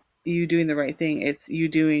a you doing the right thing; it's you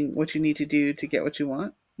doing what you need to do to get what you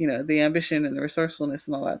want. the ambition and the resourcefulness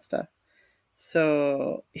and all that stuff.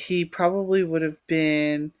 So he probably would have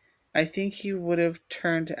been, I think he would have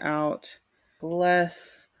turned out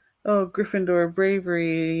less, oh, Gryffindor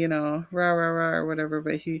bravery, rah, rah, rah, or whatever.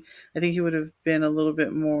 But I think he would have been a little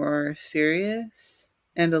bit more serious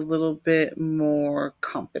and a little bit more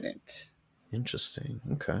competent. Interesting.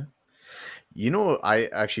 Okay. You know what I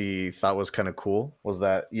actually thought was kind of cool was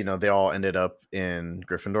that, they all ended up in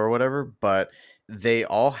Gryffindor or whatever, but they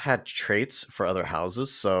all had traits for other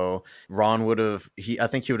houses. So Ron would have I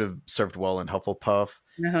think he would have served well in Hufflepuff.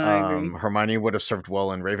 No, I agree. Hermione would have served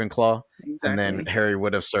well in Ravenclaw, and then Exactly. Harry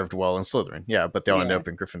would have served well in Slytherin. Yeah, but they all ended Yeah. up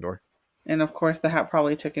in Gryffindor. And of course, the hat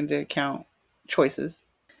probably took into account choices.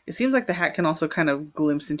 It seems like the hat can also kind of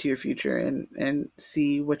glimpse into your future and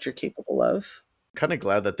see what you're capable of. Kind of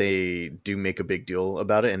glad that they do make a big deal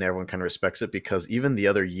about it and everyone kind of respects it, because even the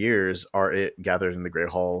other years are it gathered in the Great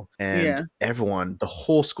Hall, and Yeah. everyone, the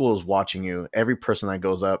whole school is watching you, every person that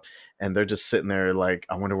goes up, and they're just sitting there like,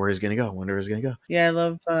 I wonder where he's gonna go, I wonder where he's gonna go. Yeah, I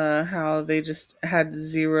love how they just had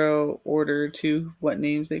zero order to what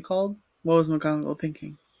names they called. What was McGonagall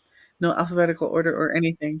thinking? No alphabetical order or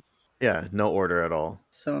anything. Yeah, no order at all.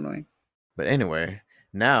 So annoying. But anyway,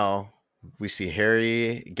 now we see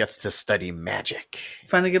Harry gets to study magic.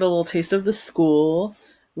 Finally get a little taste of the school.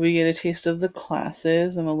 We get a taste of the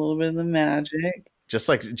classes and a little bit of the magic. Just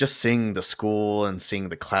seeing the school and seeing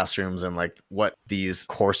the classrooms and like what these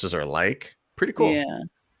courses are like, pretty cool. Yeah.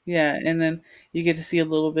 Yeah, and then you get to see a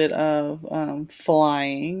little bit of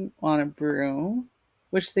flying on a broom,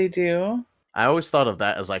 which they do. I always thought of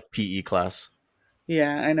that as like PE class.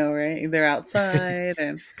 Yeah, I know, right? They're outside,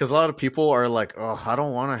 and Because a lot of people are like, oh, I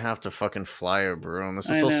don't want to have to fucking fly a broom. This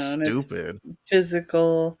is I so know, and it's stupid.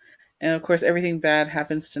 physical, and of course, everything bad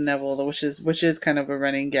happens to Neville, which is kind of a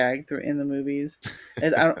running gag through in the movies.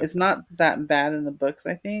 It's not that bad in the books,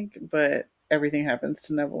 I think, but everything happens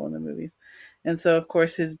to Neville in the movies, and so of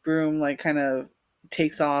course his broom like kind of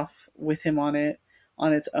takes off with him on it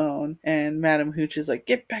on its own, and Madam Hooch is like,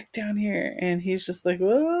 "Get back down here," and he's just like,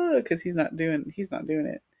 "Whoa," because he's not doing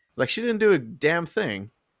it. Like, she didn't do a damn thing.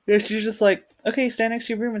 Yeah, she's just like, "Okay, stand next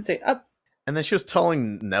to your broom and say up." And then she was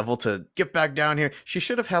telling Neville to get back down here. She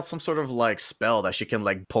should have had some sort of like spell that she can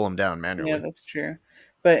like pull him down Yeah, manually. that's true.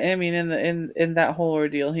 But I mean, in that whole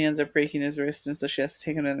ordeal, he ends up breaking his wrist, and so she has to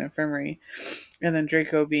take him to an infirmary. And then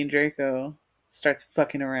Draco, being Draco, starts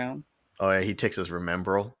fucking around. Oh yeah, he takes his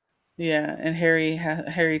remembrall. Yeah, and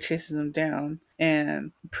Harry chases him down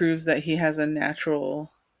and proves that he's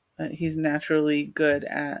naturally good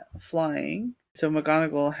at flying. So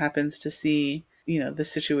McGonagall happens to see the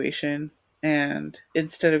situation, and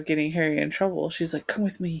instead of getting Harry in trouble, she's like, "Come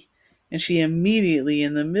with me," and she immediately,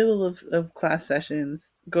 in the middle of class sessions,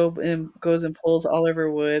 goes and pulls Oliver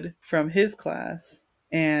Wood from his class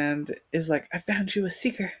and is like, "I found you a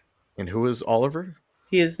seeker." And who is Oliver?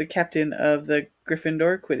 He is the captain of the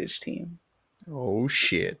Gryffindor Quidditch team. Oh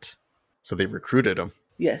shit. So they recruited him.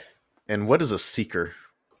 Yes. And what is a seeker?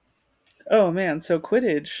 Oh man, so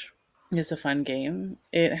Quidditch is a fun game.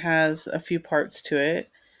 It has a few parts to it.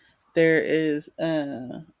 There is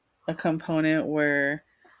a component where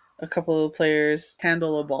a couple of players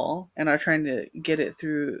handle a ball and are trying to get it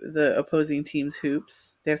through the opposing team's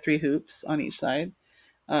hoops. They have three hoops on each side.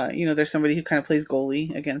 There's somebody who kind of plays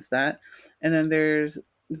goalie against that. And then there's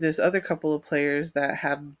this other couple of players that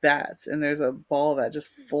have bats, and there's a ball that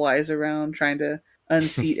just flies around trying to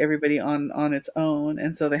unseat everybody on its own.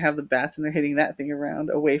 And so they have the bats and they're hitting that thing around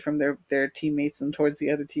away from their teammates and towards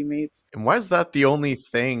the other teammates. And why is that the only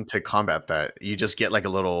thing to combat that? You just get like a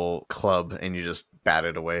little club and you just bat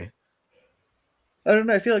it away. I don't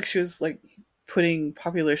know. I feel like she was like putting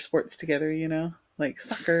popular sports together, like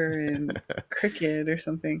soccer and cricket or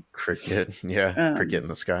something. Cricket. Yeah, cricket Um, in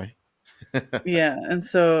the sky. yeah, and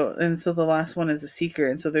so the last one is a seeker,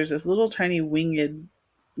 and so there's this little tiny winged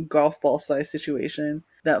golf ball size situation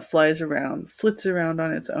that flies around, flits around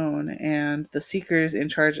on its own, and the seeker's in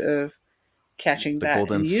charge of catching The that.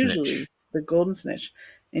 golden And usually snitch. the golden snitch,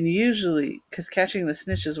 and usually because catching the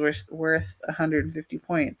snitch is worth 150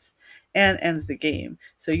 points and ends the game.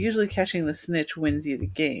 So usually catching the snitch wins you the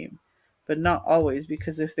game, but not always,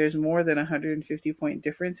 because if there's more than 150-point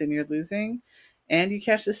difference and you're losing, and you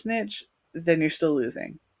catch the snitch, then you're still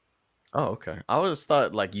losing. Oh, okay. I always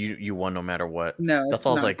thought like you won no matter what. No, That's it's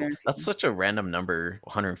all. I was not like, that's guaranteed, such a random number,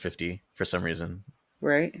 150 for some reason.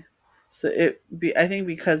 right? So I think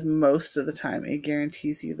because most of the time it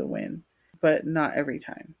guarantees you the win, but not every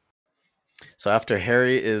time. So after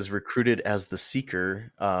Harry is recruited as the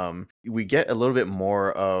Seeker, we get a little bit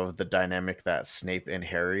more of the dynamic that Snape and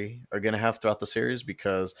Harry are going to have throughout the series,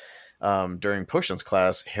 because During potions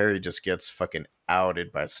class, Harry just gets fucking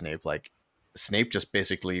outed by Snape. Like Snape just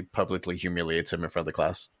basically publicly humiliates him in front of the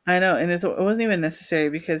class. I know, and it wasn't even necessary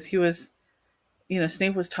because he was,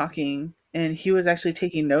 Snape was talking and he was actually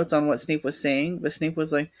taking notes on what Snape was saying, but Snape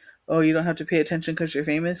was like, "Oh, you don't have to pay attention because you're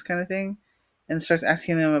famous," kind of thing, and starts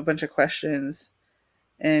asking him a bunch of questions,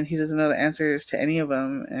 and he doesn't know the answers to any of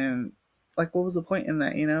them, and like, what was the point in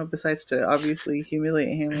that, besides to obviously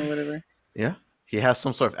humiliate him or whatever? Yeah, he has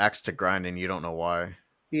some sort of axe to grind, and you don't know why.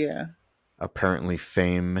 Yeah, Apparently,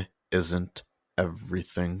 fame isn't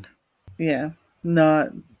everything. yeah,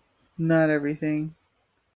 not everything.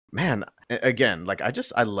 Man, again, like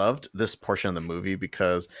I loved this portion of the movie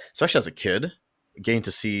because, especially as a kid, getting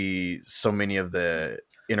to see so many of the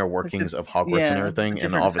inner Like the workings of Hogwarts and Yeah, the everything,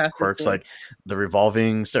 and all different of its facets quirks, of. like the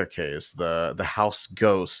revolving staircase, the house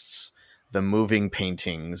ghosts, the moving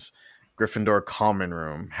paintings, Gryffindor common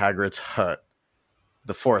room, Hagrid's hut,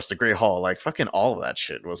 the forest, the Great Hall, like fucking all of that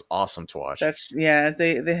shit was awesome to watch. That's Yeah.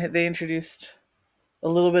 They introduced a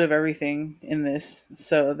little bit of everything in this,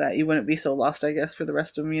 so that you wouldn't be so lost, I guess, for the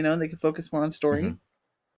rest of them. They could focus more on Hmm. story.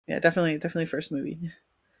 Yeah, definitely first movie.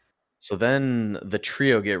 So then the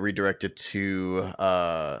trio get redirected to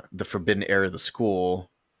the forbidden area of the school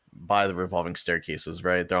by the revolving staircases,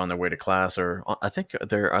 right? They're on their way to class, or I think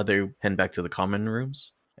they heading back to the common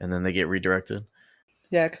rooms, and then they get redirected.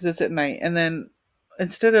 Yeah, because it's at night, and then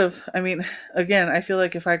instead of, I mean, again, I feel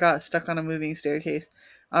like if I got stuck on a moving staircase,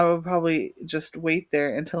 I would probably just wait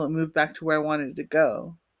there until it moved back to where I wanted to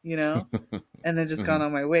go, and then just Hmm. gone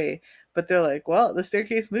on my way. But they're like, well, the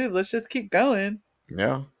staircase moved. Let's just keep going,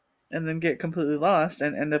 Yeah, and then get completely lost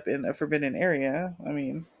and end up in a forbidden area. I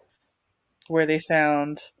mean, where they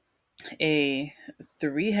found a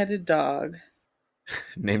three-headed dog,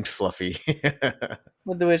 named Fluffy.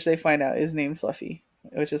 with which they find out is named Fluffy,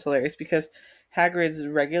 which is hilarious because Hagrid's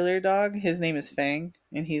regular dog, his name is Fang,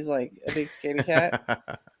 and he's like a big scaredy cat.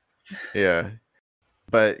 Yeah,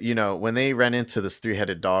 but when they ran into this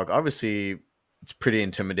three-headed dog, obviously it's pretty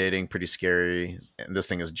intimidating, pretty scary. And this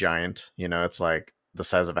thing is giant. It's like the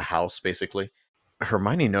size of a house, basically.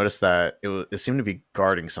 Hermione noticed that it seemed to be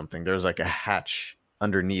guarding something. There was like a hatch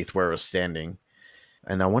underneath where it was standing,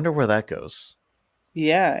 and I wonder where that goes.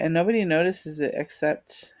 Yeah, and nobody notices it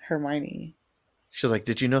except Hermione. She was like,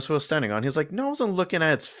 "Did you notice what it was standing on?" He's like, "No, I wasn't looking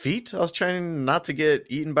at its feet. I was trying not to get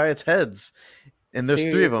eaten by its heads. And there's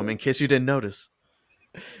three of them, Seriously. in case you didn't notice."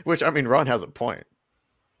 Which, I mean, Ron has a point.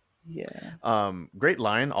 Yeah. Great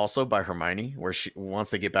line also by Hermione, where she once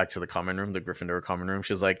they get back to the common room, the Gryffindor common room,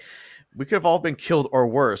 she's like, "We could have all been killed or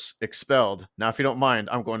worse, expelled. Now, if you don't mind,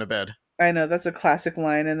 I'm going to bed." I know, that's a classic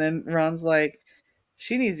line. And then Ron's like,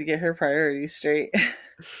 she needs to get her priorities straight.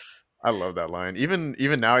 I love that line. Even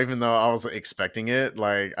now, even though I was expecting it,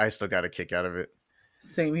 like I still got a kick out of it.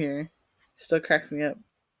 Same here. Still cracks me up.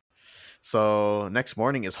 So next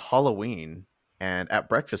morning is Halloween, and at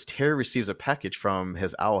breakfast, Harry receives a package from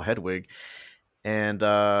his owl Hedwig, and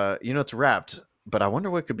it's wrapped. But I wonder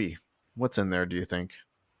what it could be. What's in there? Do you think?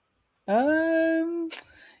 Um,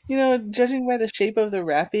 judging by the shape of the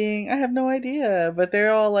wrapping, I have no idea. But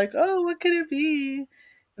they're all like, "Oh, what could it be?"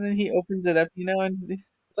 And then he opens it up, and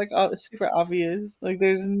it's like super obvious. Like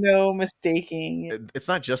there's no mistaking. It's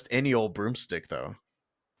not just any old broomstick, though.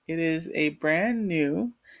 It is a brand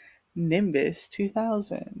new Nimbus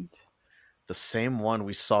 2000. The same one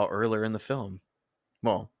we saw earlier in the film.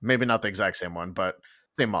 Well, maybe not the exact same one, but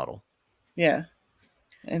same model. Yeah.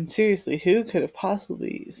 And seriously, who could have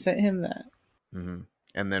possibly sent him that? Hmm.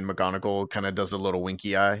 And then McGonagall kind of does a little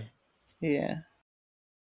winky eye. Yeah.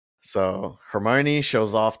 So Hermione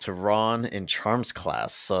shows off to Ron in Charms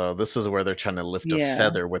class. So this is where they're trying to lift a Yeah.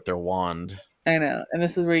 feather with their wand. I know. And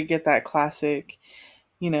this is where you get that classic,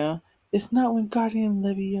 you know, it's not Wingardium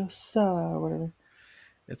Leviosa or whatever.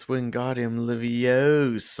 It's Wingardium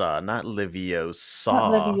Leviosa, not Not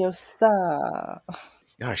Leviosa. Leviosa.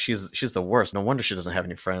 Yeah, she's the worst. No wonder she doesn't have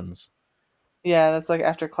any friends. Yeah, that's like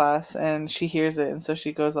after class, and she hears it, and so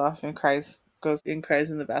she goes off and cries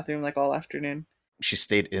in the bathroom like all afternoon. She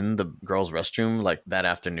stayed in the girls' restroom like that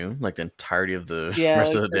afternoon, like the entirety of the Yeah,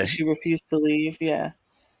 rest like of the day. she refused to leave. Yeah,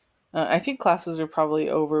 I think classes are probably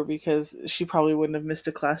over because she probably wouldn't have missed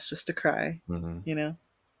a class just to cry, Hmm. you know.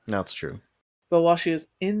 That's true. But while she was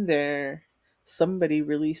in there, somebody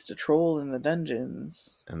released a troll in the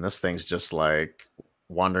dungeons. And this thing's just like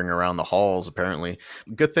wandering around the halls, apparently.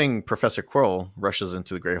 Good thing Professor Quirrell rushes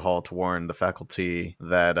into the Great Hall to warn the faculty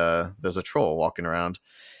that there's a troll walking around,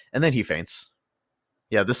 and then he faints.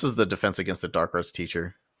 Yeah, this is the defense against the dark arts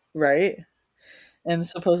teacher. Right? And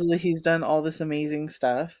supposedly he's done all this amazing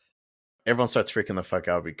stuff. Everyone starts freaking the fuck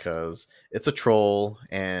out because it's a troll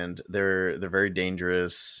and they're very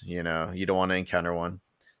dangerous. You know, you don't want to encounter one,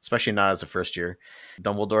 especially not as a first year.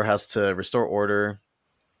 Dumbledore has to restore order,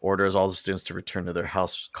 orders all the students to return to their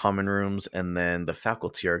house common rooms, and then the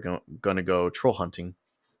faculty are going to go troll hunting.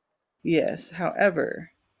 Yes.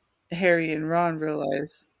 However, Harry and Ron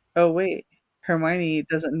realize, oh wait, Hermione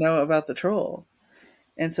doesn't know about the troll.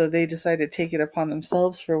 And so they decide to take it upon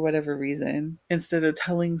themselves for whatever reason. Instead of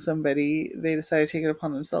telling somebody, they decide to take it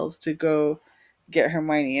upon themselves to go get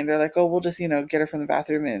Hermione. And they're like, oh, we'll just, get her from the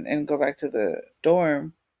bathroom and go back to the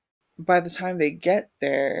dorm. By the time they get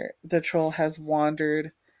there, the troll has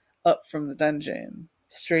wandered up from the dungeon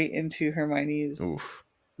straight into Hermione's Oof,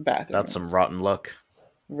 that's bathroom. some rotten luck.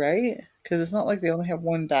 Right? Because it's not like they only have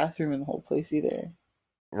one bathroom in the whole place either.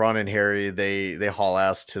 Ron and Harry they haul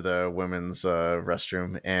ass to the women's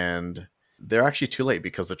restroom, and they're actually too late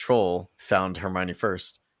because the troll found Hermione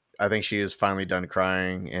first. I think she is finally done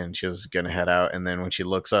crying and she was gonna head out, and then when she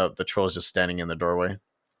looks up, the troll's just standing in the doorway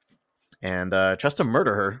and tries to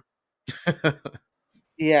murder her.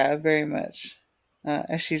 Yeah, very much.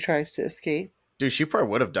 As she tries to escape. Dude, she probably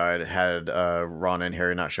would have died had Ron and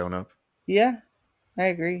Harry not shown up. Yeah, I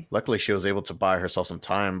agree. Luckily, she was able to buy herself some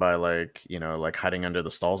time by like hiding under the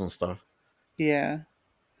stalls and stuff. Yeah.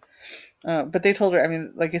 But they told her, I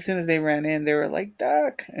mean, like as soon as they ran in, they were like,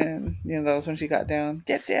 duck. And, that was when she got down.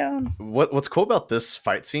 Get down. What's cool about this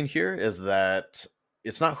fight scene here is that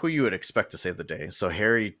it's not who you would expect to save the day. So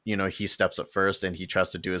Harry, he steps up first and he tries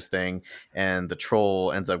to do his thing, and the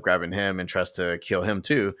troll ends up grabbing him and tries to kill him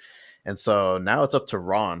too. And so now it's up to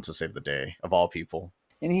Ron to save the day, of all people.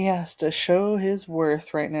 And he has to show his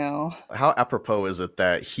worth right now. How apropos is it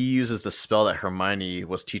that he uses the spell that Hermione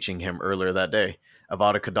was teaching him earlier that day,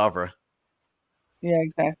 Avada Kedavra? Yeah,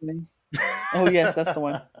 exactly. Oh, yes, that's the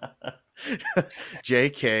one.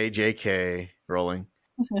 JK, JK, rolling.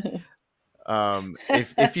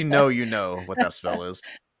 If you know, you know what that spell is.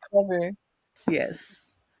 Clever.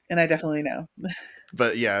 Yes. And I definitely know.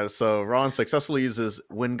 But yeah, so Ron successfully uses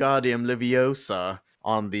Wingardium Leviosa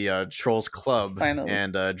on the troll's club Finally.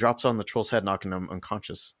 and drops on the troll's head, knocking him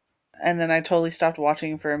unconscious. And then I totally stopped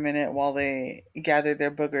watching for a minute while they gathered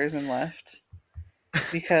their boogers and left.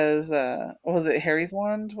 Because, was it Harry's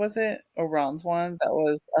wand, was it? Or Ron's wand that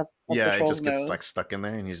was up the Yeah, it troll's just gets like nose? stuck in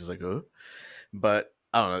there, and he's just like, oh. But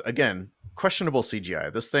I don't know. Again, questionable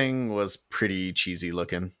CGI. This thing was pretty cheesy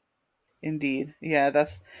looking. Indeed. Yeah,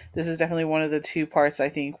 this is definitely one of the two parts I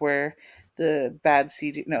think where the bad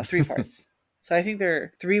CG no, three parts. So I think there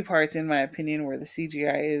are three parts in my opinion where the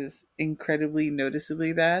CGI is incredibly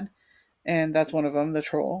noticeably bad, and that's one of them. The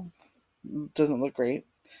troll doesn't look great.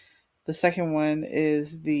 The second one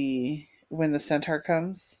is the when the centaur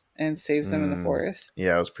comes and saves them in the forest.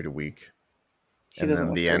 Yeah, it was pretty weak. He And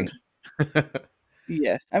doesn't then look the end. great.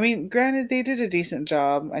 Yes. I mean, granted they did a decent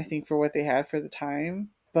job I think for what they had for the time,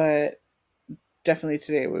 but definitely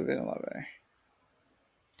today it would have been a lot better.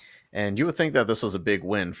 And you would think that this was a big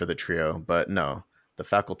win for the trio, but no. The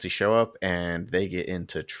faculty show up and they get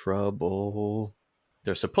into trouble.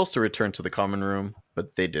 They're supposed to return to the common room,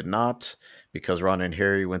 but they did not because Ron and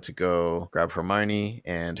Harry went to go grab Hermione,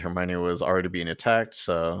 and Hermione was already being attacked.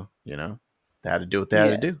 So, they had to do what they had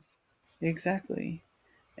to Yeah, do. exactly.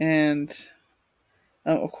 And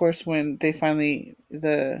of course, when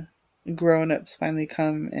the grown-ups finally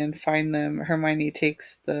come and find them, Hermione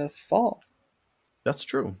takes the fall. That's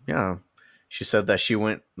true. Yeah. She said that she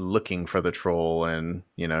went looking for the troll and,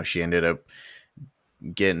 she ended up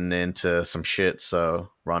getting into some shit. So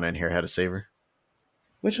Ron and Harry had to save her.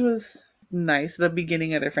 Which was nice, the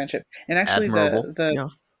beginning of their friendship. And actually, Admirable.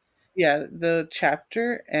 Yeah. the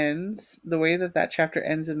chapter ends the way that chapter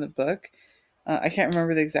ends in the book. I can't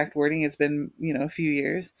remember the exact wording. It's been a few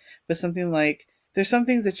years, but something like there's some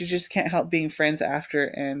things that you just can't help being friends after,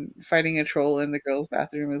 and fighting a troll in the girls'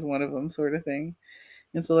 bathroom is one of them, sort of thing.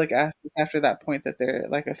 And so, like after that point, that they're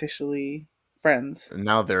like officially friends.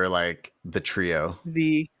 Now they're like the trio.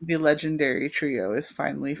 The legendary trio is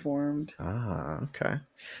finally formed. Ah, okay.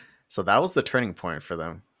 So that was the turning point for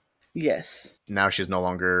them. Yes, Now she's no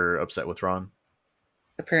longer upset with Ron.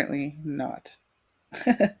 apparently not.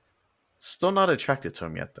 Still not attracted to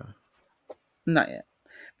him yet, though. Not yet.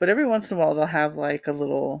 But every once in a while they'll have like a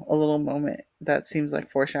little moment that seems like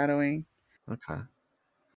foreshadowing. Okay.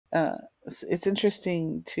 It's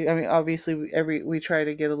interesting to. I mean, obviously, we try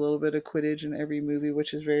to get a little bit of Quidditch in every movie,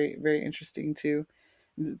 which is very very interesting too.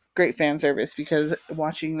 It's great fan service because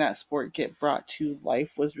watching that sport get brought to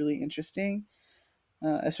life was really interesting.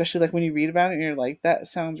 Especially like when you read about it and you're like, that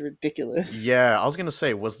sounds ridiculous. Yeah, I was gonna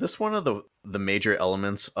say, was this one of the major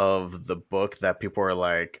elements of the book that people are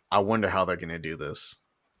like, I wonder how they're gonna do this?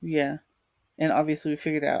 Yeah. And obviously we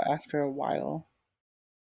figured out after a while.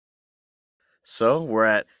 So we're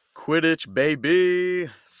at Quidditch, baby!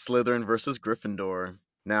 Slytherin versus Gryffindor.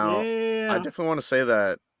 Now, I Yeah. definitely want to say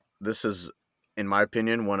that this is, in my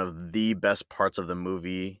opinion, one of the best parts of the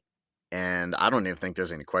movie. And I don't even think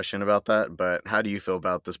there's any question about that. But how do you feel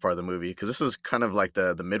about this part of the movie? Because this is kind of like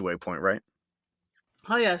the midway point, right?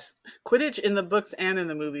 Oh yes. Quidditch in the books and in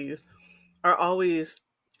the movies are always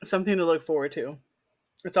something to look forward to.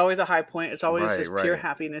 It's always a high point. It's always Right, just pure right.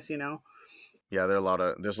 happiness. Yeah, there's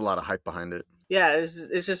a lot of hype behind it. Yeah,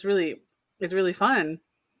 it's just really it's really fun.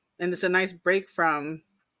 And it's a nice break from,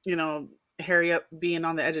 you know, Harry up being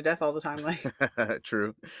on the edge of death all the time. Like,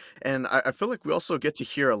 True. And I feel like we also get to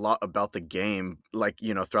hear a lot about the game, like,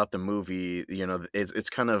 throughout the movie, it's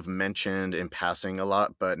kind of mentioned in passing a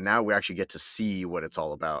lot, but now we actually get to see what it's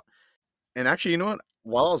all about. And actually, you know what?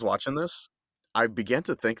 While I was watching this, I began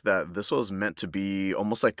to think that this was meant to be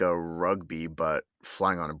almost like a rugby, but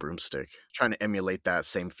flying on a broomstick, trying to emulate that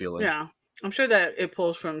same feeling. yeah, I'm sure that it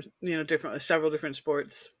pulls from different several different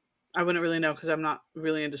sports. I wouldn't really know because I'm not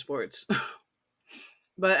really into sports,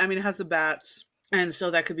 but I mean it has the bats, and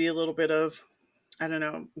so that could be a little bit of I don't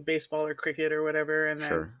know baseball or cricket or whatever, and then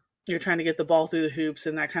Sure. you're trying to get the ball through the hoops,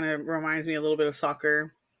 and that kind of reminds me a little bit of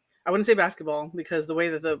soccer. I wouldn't say basketball because the way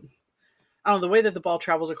that the way that the ball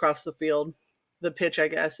travels across the field, the pitch, I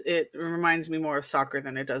guess, it reminds me more of soccer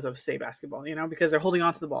than it does of say basketball, because they're holding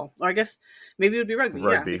on to the ball. Or I guess maybe it would be rugby, yeah,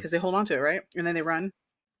 Rugby. because they hold on to it, right? And then they run.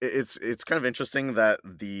 It's kind of interesting that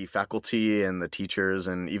the faculty and the teachers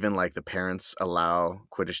and even like the parents allow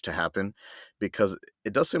Quidditch to happen because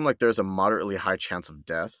it does seem like there's a moderately high chance of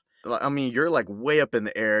death. I mean, you're like way up in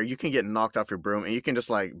the air, you can get knocked off your broom and you can just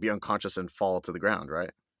like be unconscious and fall to the ground, right?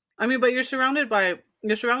 I mean, but you're surrounded by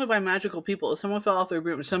magical people. If someone fell off their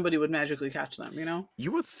broom, somebody would magically catch them.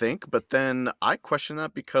 You would think, but then I question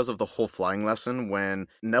that because of the whole flying lesson when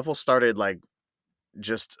Neville started like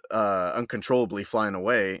just uncontrollably flying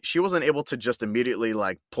away, she wasn't able to just immediately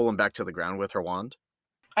like pull him back to the ground with her wand.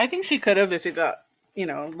 I think she could have if it got,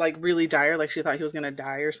 like really dire, like she thought he was going to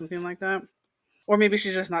die or something like that. Or maybe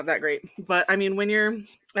she's just not that great. But I mean, when you're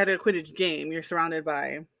at a Quidditch game, you're surrounded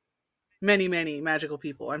by many, many magical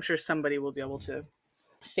people. I'm sure somebody will be able to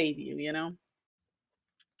save you.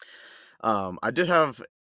 I did have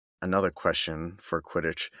another question for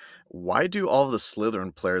Quidditch. Why do all of the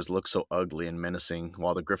Slytherin players look so ugly and menacing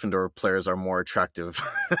while the Gryffindor players are more attractive?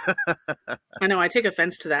 I know I take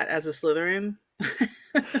offense to that as a Slytherin.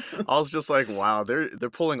 I was just like, wow, they're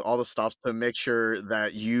pulling all the stops to make sure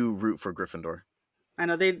that you root for Gryffindor. I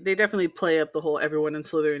know they definitely play up the whole everyone in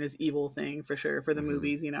Slytherin is evil thing for sure for the Hmm.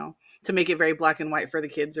 movies, to make it very black and white for the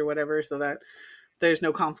kids or whatever, so that there's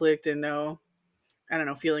no conflict and no I don't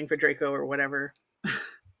know feeling for Draco or whatever.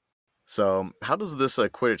 So, how does this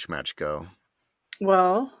Quidditch match go?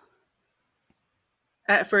 Well,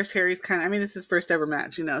 at first Harry's kind of I mean it's his first ever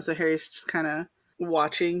match, so Harry's just kind of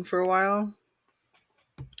watching for a while,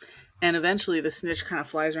 and eventually the snitch kind of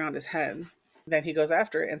flies around his head. Then he goes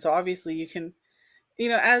after it, and so obviously you can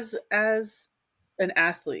as an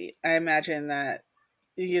athlete, I imagine that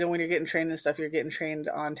when you're getting trained and stuff, you're getting trained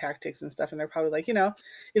on tactics and stuff, and they're probably like, if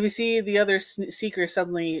you see the other seeker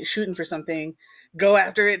suddenly shooting for something, go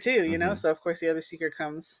after it too. Hmm. So of course the other seeker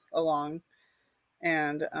comes along,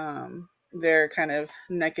 and they're kind of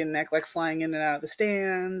neck and neck, like flying in and out of the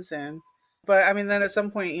stands, and but I mean, then at some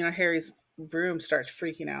point, Harry's broom starts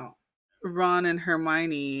freaking out. Ron and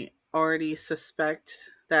Hermione already suspect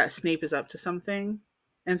that Snape is up to something.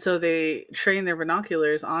 And so they train their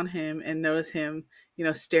binoculars on him and notice him,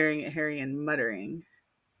 staring at Harry and muttering.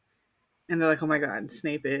 And they're like, oh my God,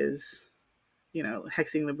 Snape is,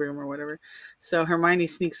 hexing the broom or whatever. So Hermione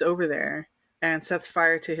sneaks over there and sets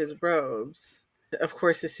fire to his robes. Of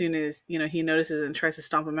course, as soon as, he notices and tries to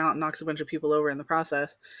stomp him out and knocks a bunch of people over in the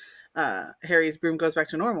process, Harry's broom goes back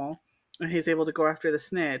to normal and he's able to go after the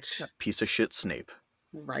snitch. That piece of shit Snape.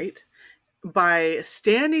 Right? By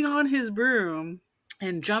standing on his broom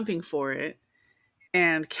and jumping for it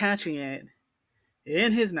and catching it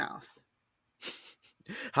in his mouth.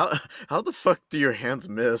 How how the fuck do your hands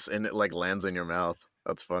miss and it like lands in your mouth?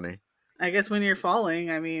 That's funny. I guess when you're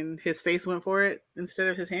falling, I mean, his face went for it instead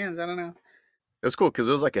of his hands. I don't know. It was cool because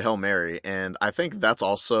it was like a Hail Mary, and I think that's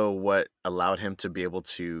also what allowed him to be able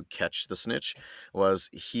to catch the snitch was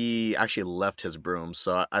he actually left his broom.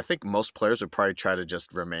 So I think most players would probably try to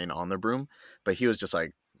just remain on their broom, but he was just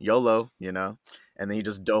like YOLO, and then he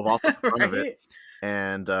just dove off in front of it. Right?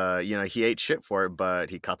 and he ate shit for it, but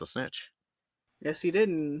he caught the snitch. Yes, he did,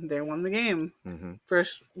 and they won the game. Hmm.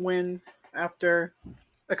 First win after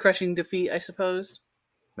a crushing defeat, I suppose.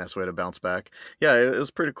 Nice way to bounce back. Yeah, it was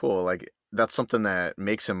pretty cool. Like that's something that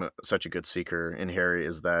makes him such a good seeker in Harry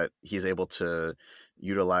is that he's able to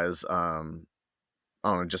utilize I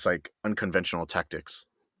don't know, just like unconventional tactics.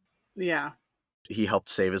 Yeah. He helped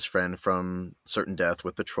save his friend from certain death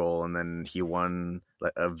with the troll, and then he won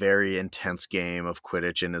like, a very intense game of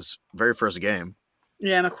Quidditch in his very first game.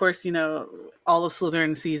 Yeah, and of course, all of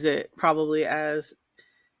Slytherin sees it probably as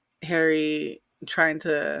Harry trying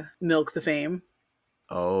to milk the fame.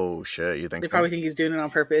 Oh shit, you think They so? probably think he's doing it on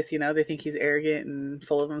purpose. They think he's arrogant and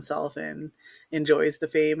full of himself and enjoys the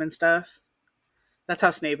fame and stuff. That's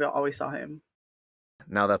how Snape always saw him.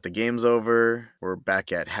 Now that the game's over, we're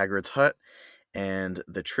back at Hagrid's hut, and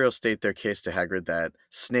the trio state their case to Hagrid that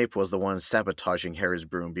Snape was the one sabotaging Harry's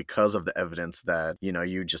broom because of the evidence that,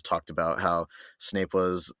 you just talked about how Snape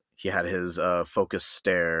he had his focused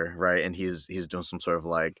stare, right? And he's doing some sort of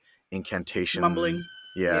like incantation. Mumbling.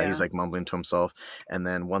 Yeah, he's Yeah, like mumbling to himself. And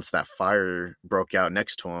then once that fire broke out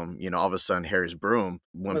next to him, all of a sudden Harry's broom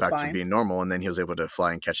went was back to fine. being normal, and then he was able to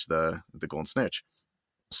fly and catch the golden snitch.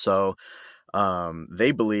 So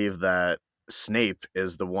they believe that Snape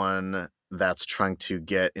is the one that's trying to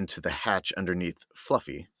get into the hatch underneath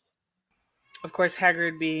Fluffy. Of course,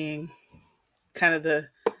 Hagrid being kind of the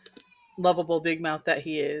lovable big mouth that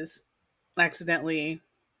he is, accidentally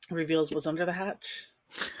reveals what's under the hatch.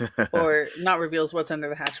 Or not reveals what's under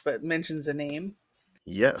the hatch, but mentions a name.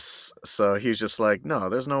 Yes. So he's just like, no,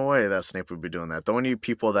 there's no way that Snape would be doing that. The only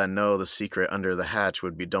people that know the secret under the hatch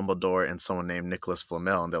would be Dumbledore and someone named Nicholas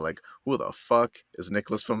Flamel. And they're like, who the fuck is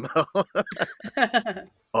Nicholas Flamel?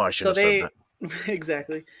 Oh, I should So have said they that.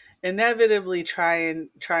 exactly inevitably try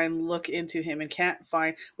and look into him and can't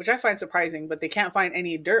find, which I find surprising, but they can't find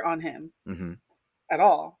any dirt on him Hmm. at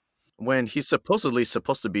all. When he's supposedly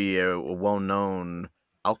supposed to be a well-known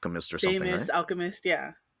alchemist or something, Famous right? alchemist,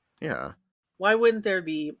 yeah. Yeah. Why wouldn't there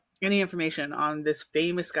be any information on this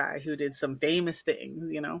famous guy who did some famous things?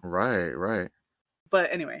 Right, right.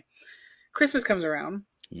 But anyway, Christmas comes around,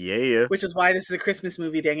 Yeah. which is why this is a Christmas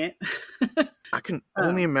movie, dang it. I can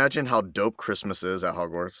only um, imagine how dope Christmas is at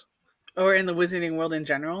Hogwarts. or in the wizarding world in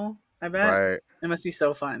general, I bet. Right. It must be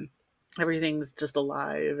so fun. Everything's just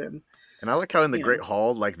alive and, And I like how in the you Great know,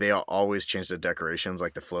 Hall, like they always change the decorations,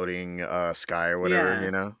 like the floating sky or whatever, yeah.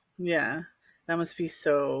 you know? Yeah. That must be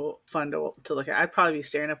so fun to look at. I'd probably be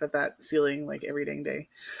staring up at that ceiling like every dang day.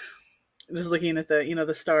 Just looking at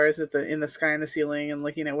the stars in the sky and the ceiling and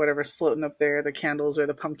looking at whatever's floating up there, the candles or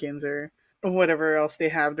the pumpkins or whatever else they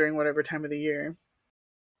have during whatever time of the year.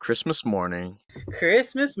 Christmas morning,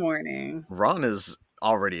 Christmas morning. Ron is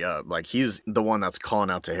already up. Like he's the one that's calling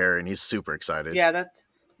out to Harry and he's super excited. Yeah,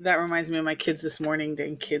 that reminds me of my kids this morning.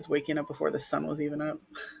 Dang kids waking up before the sun was even up.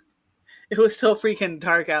 It was still freaking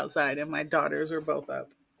dark outside, and my daughters were both up.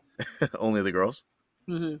 Only the girls?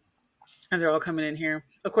 Hmm. And they're all coming in here.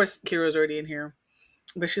 Of course, Kira's already in here,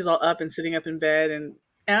 but she's all up and sitting up in bed. And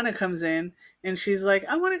Anna comes in, and she's like,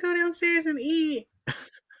 "I want to go downstairs and eat."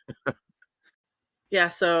 Yeah,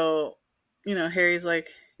 so Harry's like,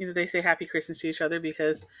 they say Happy Christmas to each other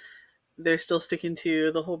because they're still sticking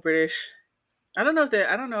to the whole British. I don't know if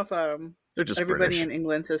They're just everybody British. in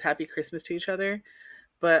England says Happy Christmas to each other,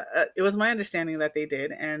 but it was my understanding that they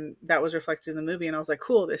did, and that was reflected in the movie. And I was like,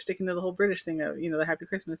 cool, they're sticking to the whole British thing of the Happy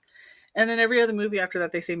Christmas. And then every other movie after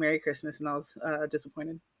that, they say Merry Christmas, and I was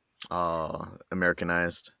disappointed.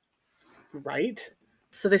 Americanized. Right?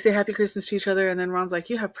 So they say Happy Christmas to each other, and then Ron's like,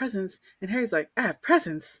 "You have presents," and Harry's like, "I have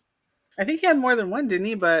presents." I think he had more than one, didn't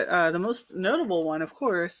he? But the most notable one, of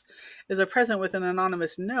course, is a present with an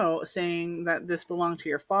anonymous note saying that this belonged to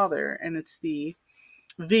your father, and it's the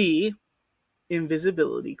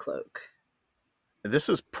invisibility cloak. This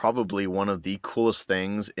is probably one of the coolest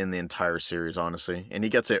things in the entire series, honestly. And he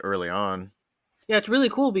gets it early on. Yeah, it's really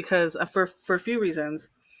cool because for a few reasons.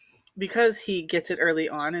 Because he gets it early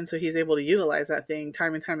on, and so he's able to utilize that thing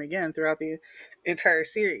time and time again throughout the entire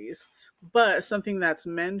series. But something that's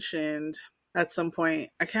mentioned at some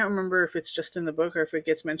point, I can't remember if it's just in the book or if it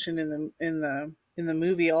gets mentioned in the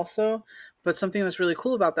movie also. But something that's really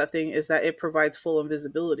cool about that thing is that it provides full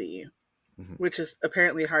invisibility, Mhm. which is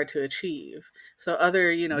apparently hard to achieve. So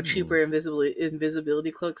other, cheaper Mm.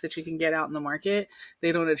 invisibility cloaks that you can get out in the market,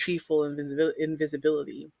 they don't achieve full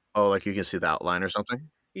invisibility. Oh, like you can see the outline or something?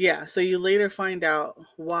 Yeah, so you later find out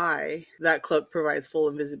why that cloak provides full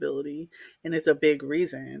invisibility, and it's a big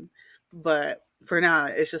reason. But for now,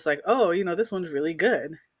 it's just like, oh, this one's really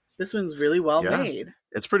good. This one's really well Yeah. made.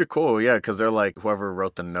 It's pretty cool, yeah, because they're like whoever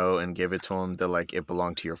wrote the note and gave it to him. They're like it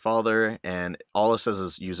belonged to your father, and all it says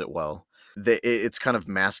is use it well. It's kind of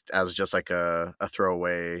masked as just like a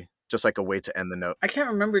throwaway, just like a way to end the note. I can't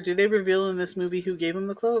remember. Do they reveal in this movie who gave him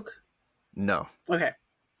the cloak? No. Okay,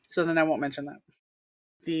 so then I won't mention that.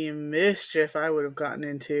 The mischief I would have gotten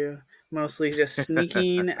into, mostly just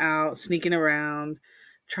sneaking out, sneaking around,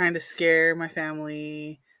 trying to scare my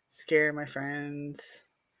family, scare my friends.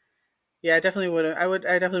 Yeah, I definitely would have.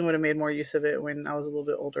 I definitely would have made more use of it when I was a little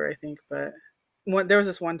bit older, I think. But there was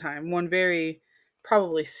this one time, one very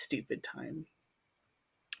probably stupid time,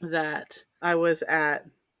 that I was at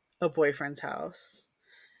a boyfriend's house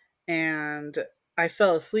and I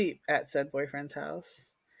fell asleep at said boyfriend's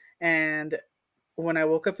house. And when I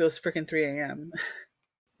woke up, it was freaking 3 a.m.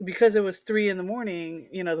 Because it was 3 in the morning,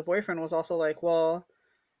 the boyfriend was also like, well,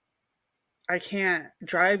 I can't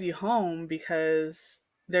drive you home because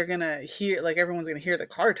they're going to hear, like, everyone's going to hear the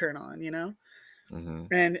car turn on. Hmm.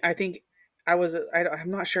 And I think I'm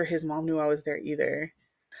not sure his mom knew I was there either.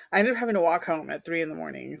 I ended up having to walk home at 3 in the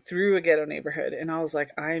morning through a ghetto neighborhood, and I was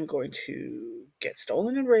like, I am going to get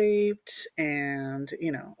stolen and raped, and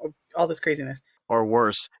all this craziness. Or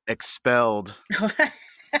worse, expelled.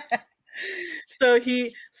 So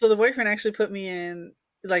the boyfriend actually put me in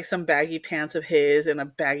like some baggy pants of his and a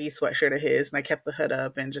baggy sweatshirt of his, and I kept the hood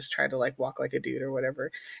up and just tried to like walk like a dude or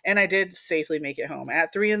whatever. And I did safely make it home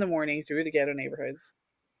at 3 in the morning through the ghetto neighborhoods.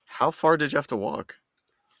 How far did you have to walk?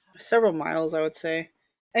 Several miles, I would say.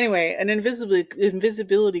 Anyway, an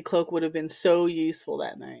invisibility cloak would have been so useful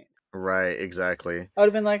that night. Right, exactly. I would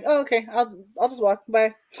have been like, "Oh, okay, I'll just walk.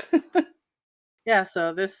 Bye." Yeah,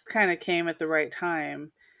 so this kind of came at the right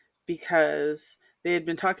time because they had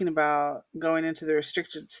been talking about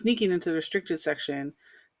sneaking into the restricted section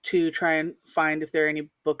to try and find if there are any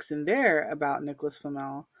books in there about Nicholas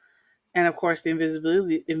Flamel. And of course, the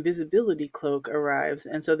invisibility cloak arrives,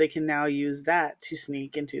 and so they can now use that to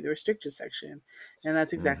sneak into the restricted section, and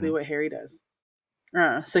that's exactly Hmm. what Harry does.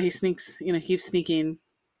 So he sneaks, keeps sneaking,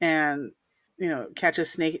 and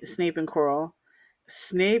catches Snape and Coral.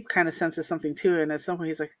 Snape kind of senses something too, and at some point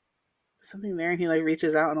he's like, "Something there," and he like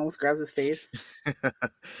reaches out and almost grabs his face.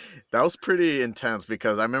 That was pretty intense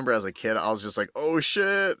because I remember as a kid I was just like, "Oh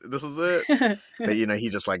shit, this is it." But he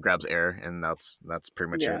just like grabs air, and that's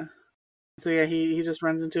pretty much it. Yeah. So yeah, he just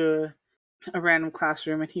runs into a random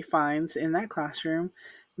classroom, and he finds in that classroom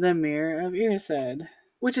the Mirror of Erised,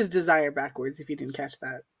 which is desire backwards. If you didn't catch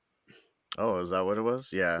that. Oh, is that what it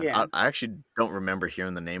was? Yeah, Yeah. I actually don't remember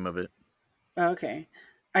hearing the name of it. Okay.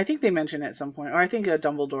 I think they mention it at some point, or I think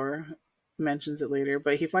Dumbledore mentions it later.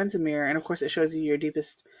 But he finds a mirror, and of course, it shows you your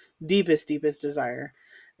deepest desire.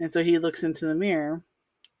 And so he looks into the mirror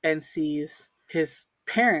and sees his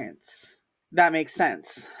parents. That makes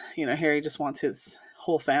sense. Harry just wants his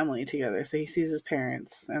whole family together, so he sees his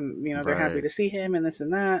parents, and they're happy Right. to see him, and this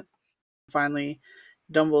and that. Finally,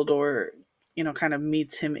 Dumbledore, kind of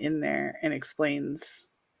meets him in there and explains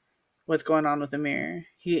what's going on with the mirror.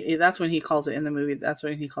 That's when he calls it in the movie. That's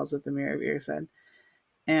when he calls it the Mirror of Erised,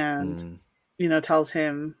 and Mm. tells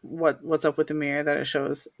him what's up with the mirror, that it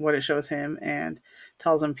shows what it shows him, and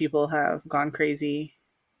tells him people have gone crazy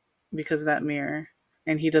because of that mirror,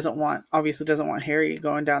 and he obviously doesn't want Harry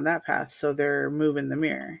going down that path, so they're moving the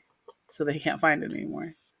mirror so that he can't find it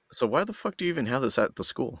anymore. So why the fuck do you even have this at the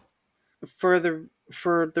school? For the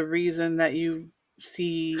reason that you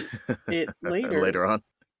see it later. Later on?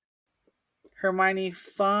 Hermione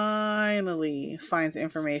finally finds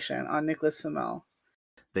information on Nicholas Flamel.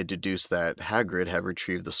 They deduced that Hagrid had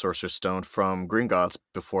retrieved the Sorcerer's Stone from Gringotts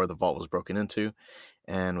before the vault was broken into,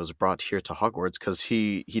 and was brought here to Hogwarts because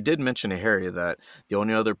he did mention to Harry that the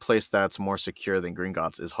only other place that's more secure than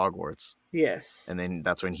Gringotts is Hogwarts. Yes. And then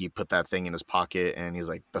that's when he put that thing in his pocket, and he's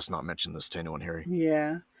like, "Best not mention this to anyone, Harry."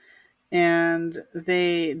 Yeah. And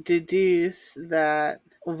they deduce that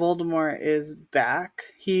Voldemort is back.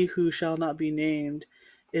 He who shall not be named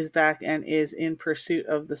is back and is in pursuit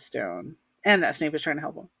of the stone. And that Snape is trying to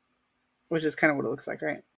help him, which is kind of what it looks like,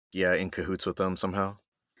 right? Yeah, in cahoots with them somehow.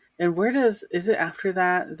 And is it after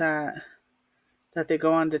that they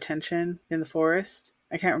go on detention in the forest?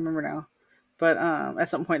 I can't remember now. But at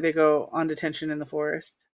some point they go on detention in the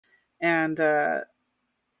forest, and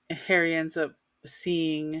Harry ends up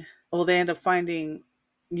seeing. Well, they end up finding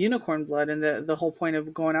unicorn blood, and the whole point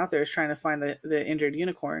of going out there is trying to find the injured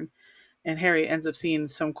unicorn. And Harry ends up seeing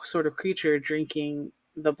some sort of creature drinking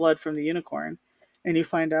the blood from the unicorn, and you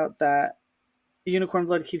find out that unicorn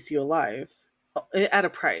blood keeps you alive at a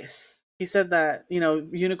price. He said that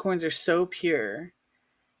unicorns are so pure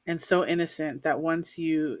and so innocent that once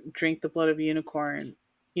you drink the blood of a unicorn,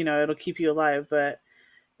 it'll keep you alive, but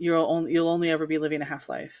you'll only ever be living a half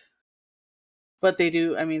life. But they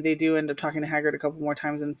do, I mean, they do end up talking to Hagrid a couple more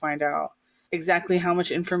times and find out exactly how much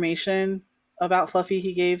information about Fluffy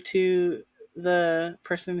he gave to the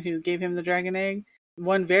person who gave him the dragon egg.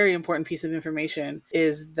 One very important piece of information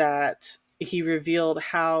is that he revealed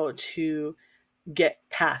how to get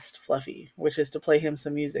past Fluffy, which is to play him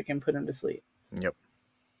some music and put him to sleep. Yep.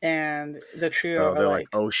 And the trio So are they're like, like,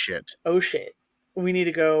 oh shit. oh shit, we need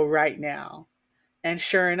to go right now. And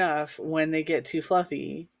sure enough, when they get to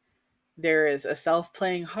Fluffy, there is a self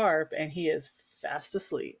playing harp and he is fast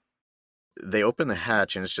asleep. They open the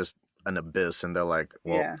hatch and it's just an abyss, and they're like,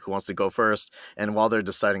 well, Yeah. who wants to go first? And while they're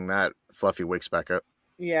deciding that, Fluffy wakes back up.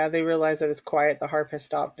 Yeah, they realize that it's quiet, the harp has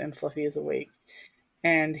stopped, and Fluffy is awake.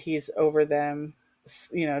 And he's over them,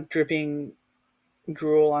 dripping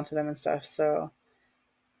drool onto them and stuff. So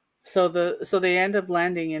they end up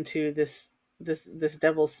landing into this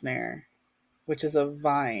devil's snare, which is a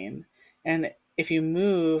vine. And if you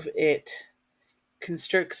move, it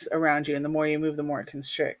constricts around you, and the more you move, the more it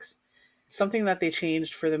constricts. Something that they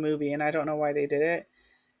changed for the movie, and I don't know why they did it,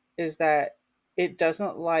 is that it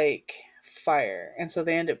doesn't like fire, and so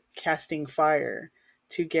they end up casting fire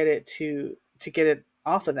to get it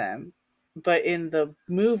off of them. But in the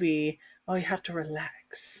movie, oh, you have to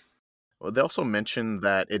relax. Well, they also mention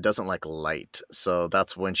that it doesn't like light, so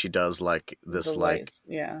that's when she does like The this like lights,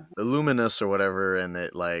 yeah, luminous or whatever, and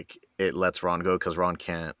it lets Ron go because Ron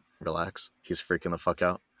can't relax. He's freaking the fuck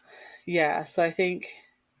out. yeah. So I think,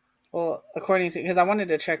 well, according to, because I wanted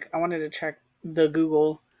to check the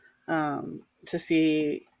Google to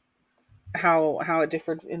see how it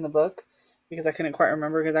differed in the book, because I couldn't quite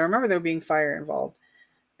remember, because I remember there being fire involved,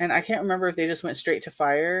 and I can't remember if they just went straight to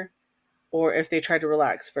fire or if they tried to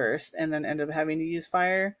relax first and then ended up having to use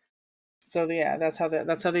fire. So yeah, that's how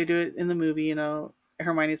they do it in the movie.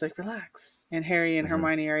 Hermione's like, relax, and Harry and Mm-hmm.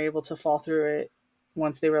 Hermione are able to fall through it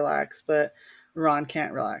once they relax, but Ron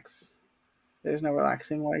can't relax. There's no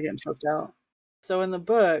relaxing while you're getting choked out. So in the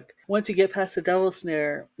book, once you get past the devil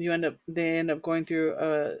snare, they end up going through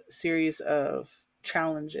a series of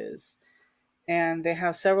challenges, and they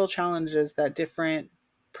have several challenges that different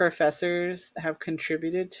professors have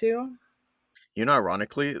contributed to.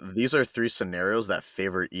 Ironically, these are three scenarios that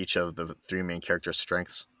favor each of the three main characters'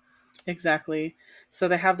 strengths. Exactly. So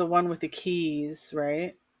they have the one with the keys,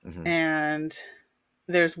 right? Mm-hmm. And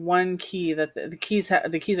there's one key that the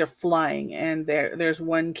keys are flying, and there's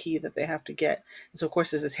one key that they have to get. And so of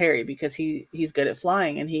course this is Harry, because he's good at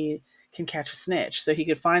flying and he can catch a snitch, so he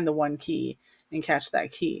could find the one key and catch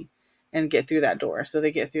that key and get through that door. So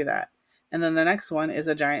they get through that. And then the next one is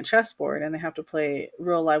a giant chessboard, and they have to play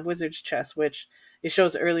real live wizard's chess, which it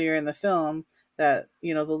shows earlier in the film that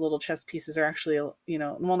the little chess pieces are actually, well,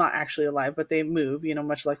 not actually alive, but they move,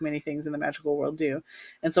 much like many things in the magical world do.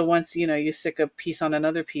 And so once you stick a piece on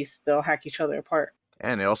another piece, they'll hack each other apart.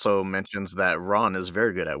 And it also mentions that Ron is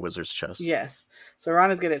very good at wizard's chess. Yes. So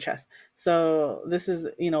Ron is good at chess. So this is,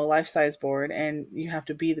 a life size board, and you have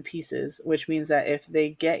to be the pieces, which means that if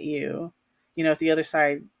they get you, if the other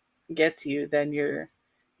side gets you, then you're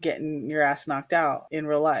getting your ass knocked out in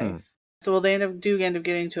real life. So well, they end up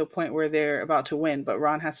getting to a point where they're about to win, but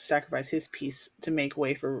Ron has to sacrifice his piece to make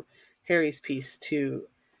way for Harry's piece to,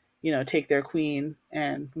 take their queen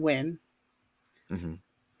and win. Mm-hmm.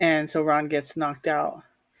 And so Ron gets knocked out.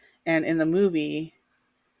 And in the movie,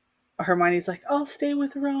 Hermione's like, "I'll stay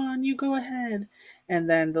with Ron. You go ahead." And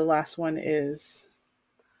then the last one is,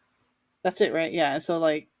 that's it, right? Yeah. So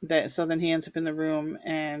like that. So then he ends up in the room,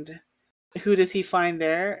 and who does he find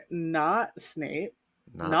there? Not Snape,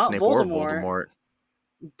 Not not Snape or Voldemort, Voldemort.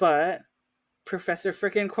 but Professor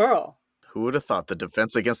Frickin' Quirrell. Who would have thought, the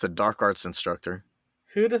defense against the dark arts instructor?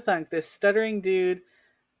 Who'd have thunk, this stuttering dude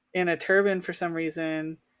in a turban for some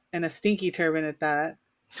reason, and a stinky turban at that.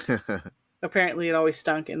 Apparently, it always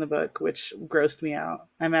stunk in the book, which grossed me out.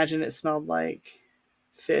 I imagine it smelled like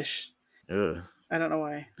fish. Ugh. I don't know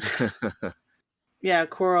why. Yeah,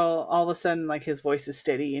 Quirrell, all of a sudden, like, his voice is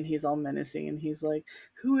steady and he's all menacing, and he's like,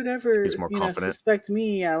 "Who would He's ever, more confident. suspect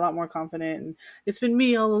me?" Yeah, a lot more confident. And it's been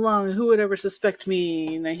me all along. Who would ever suspect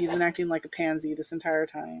me? He's been acting like a pansy this entire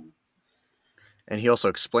time. And he also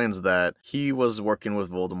explains that he was working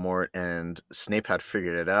with Voldemort and Snape had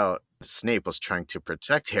figured it out. Snape was trying to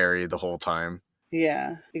protect Harry the whole time.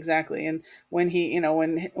 Yeah, exactly. And when he,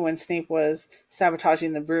 when Snape was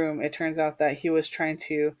sabotaging the broom, it turns out that he was trying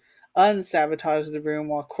to unsabotage the broom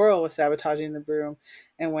while Quirrell was sabotaging the broom.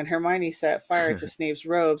 And when Hermione set fire to Snape's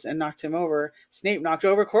robes and knocked him over, Snape knocked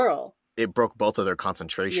over Quirrell. It broke both of their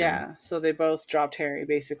concentration. Yeah, so they both dropped Harry,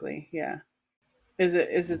 basically. Yeah. Is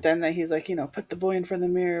it then that he's like, put the boy in front of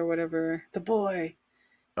the mirror or whatever? The boy.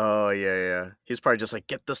 Oh yeah, yeah. He's probably just like,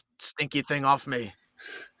 get this stinky thing off me.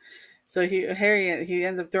 So he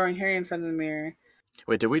ends up throwing Harry in front of the mirror.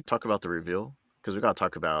 Wait, did we talk about the reveal? Because we gotta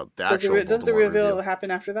talk about the actual Does the Voldemort reveal reveal.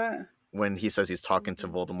 happen after that? When he says he's talking to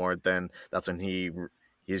Voldemort, then that's when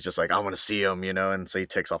he's just like, I want to see him, and so he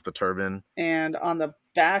takes off the turban, And on the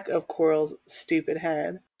back of Quirrell's stupid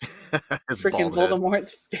head, his freaking bald head.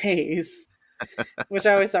 Voldemort's face, which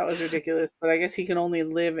I always thought was ridiculous. But I guess he can only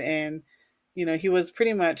live in, he was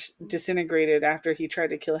pretty much disintegrated after he tried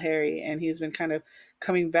to kill Harry, and he's been kind of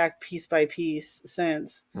coming back piece by piece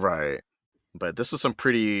since. Right. But this is some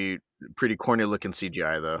pretty corny looking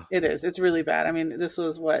CGI though. It is. It's really bad. I mean, this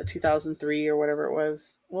was what 2003 or whatever it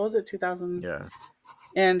was. What was it? 2000. Yeah.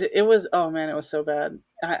 And it was, oh man, it was so bad.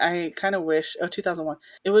 I kind of wish, 2001.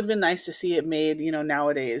 It would have been nice to see it made,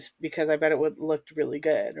 nowadays, because I bet it would looked really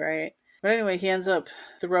good, right? But anyway, he ends up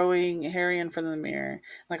throwing Harry in front of the mirror.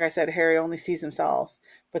 Like I said, Harry only sees himself.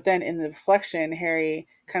 But then in the reflection, Harry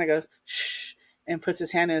kind of goes, shh, and puts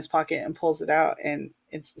his hand in his pocket and pulls it out, and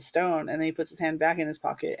it's the stone. And then he puts his hand back in his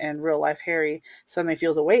pocket, and real life Harry suddenly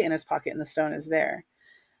feels a weight in his pocket, and the stone is there.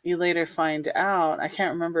 You later find out, I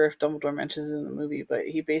can't remember if Dumbledore mentions it in the movie, but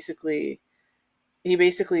he basically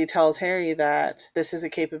tells Harry that this is a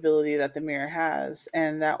capability that the mirror has,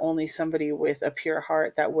 and that only somebody with a pure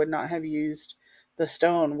heart that would not have used the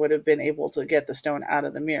stone would have been able to get the stone out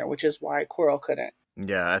of the mirror, which is why Quirrell couldn't.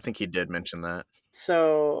 Yeah, I think he did mention that.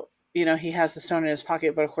 So, he has the stone in his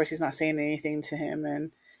pocket, but of course he's not saying anything to him,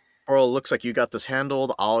 and Pearl, looks like you got this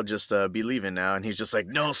handled. I'll just be leaving now. And he's just like,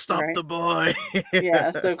 no, stop right? the boy.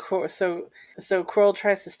 Yeah, so Quirrell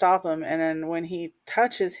tries to stop him, and then when he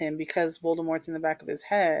touches him, because Voldemort's in the back of his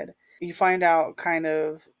head, you find out kind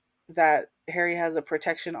of that Harry has a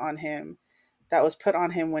protection on him that was put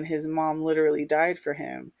on him when his mom literally died for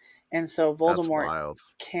him, and so That's wild.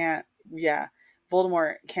 can't, yeah,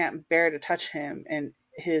 Voldemort can't bear to touch him, and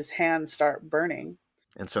his hands start burning.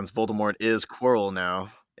 And since Voldemort is Quirrell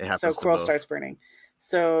now, it So happens to Quirrell both. starts burning.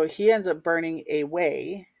 So he ends up burning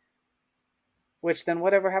away, which then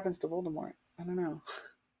whatever happens to Voldemort, I don't know.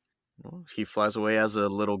 Well, he flies away as a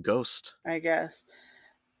little ghost. I guess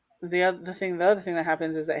the other thing that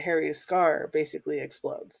happens is that Harry's scar basically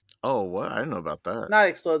explodes. Oh, what? I didn't know about that. Not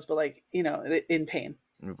explodes, but like in pain,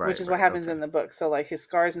 which Right, is what right. happens Okay. in the book. So like his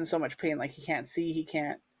scar's in so much pain, like he can't see, he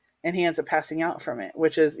can't, and he ends up passing out from it.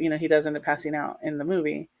 Which is he does end up passing out in the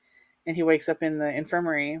movie, and he wakes up in the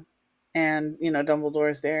infirmary, and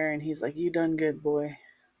Dumbledore's there, and he's like, "You done good, boy."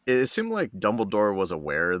 It seemed like Dumbledore was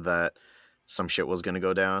aware that some shit was going to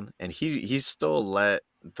go down, and he still let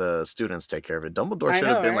the students take care of it. Dumbledore I should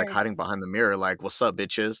have know, been like right? hiding behind the mirror, like, "What's up,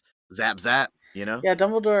 bitches? Zap, zap." You know? Yeah,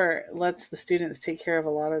 Dumbledore lets the students take care of a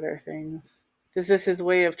lot of their things. This is his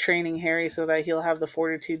way of training Harry so that he'll have the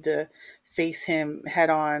fortitude to face him head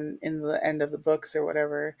on in the end of the books or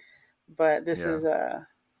whatever. But this Yeah.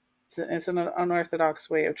 is it's an unorthodox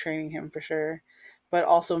way of training him for sure, but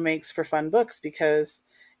also makes for fun books because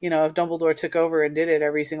if Dumbledore took over and did it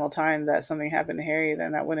every single time that something happened to Harry,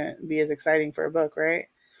 then that wouldn't be as exciting for a book, right?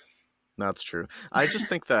 That's true. I just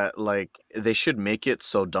think that like they should make it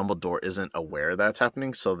so Dumbledore isn't aware that's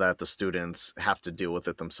happening, so that the students have to deal with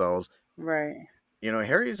it themselves. Right.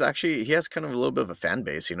 Harry's actually he has kind of a little bit of a fan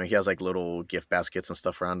base. He has like little gift baskets and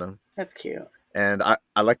stuff around him. That's cute. And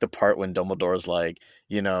I like the part when Dumbledore's like,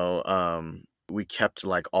 we kept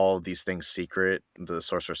like all these things secret, the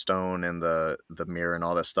Sorcerer's Stone and the mirror and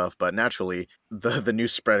all that stuff. But naturally, the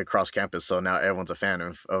news spread across campus, so now everyone's a fan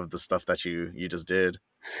of the stuff that you just did.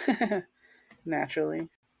 Naturally.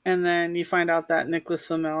 And then you find out that Nicholas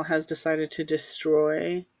Flamel has decided to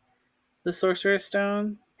destroy the Sorcerer's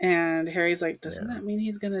Stone. And Harry's like, doesn't Yeah, that mean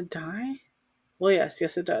he's going to die? Well, yes,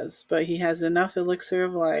 it does. But he has enough elixir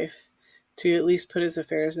of life to at least put his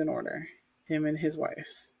affairs in order, him and his wife.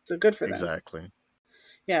 So good for them. exactly.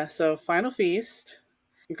 Yeah, so Final Feast.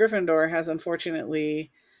 Gryffindor has unfortunately,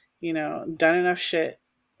 done enough shit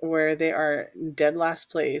where they are dead last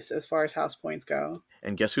place as far as house points go.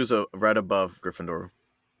 And guess who's right above Gryffindor?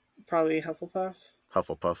 Probably Hufflepuff.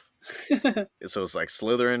 Hufflepuff. So it's like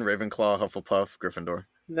Slytherin, Ravenclaw, Hufflepuff, Gryffindor.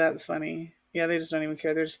 That's funny. Yeah, they just don't even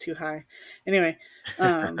care. They're just too high. Anyway,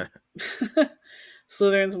 um,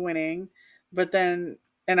 Slytherin's winning, but then,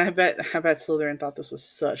 and I bet Slytherin thought this was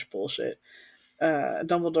such bullshit.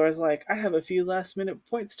 Dumbledore's like, I have a few last minute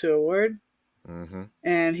points to award, Mm-hmm.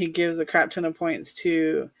 and he gives a crap ton of points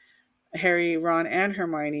to Harry, Ron, and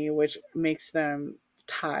Hermione, which makes them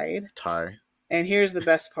tied. Tie. And here's the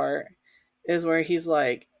best part is where he's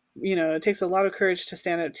like, it takes a lot of courage to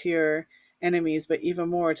stand up to your enemies, but even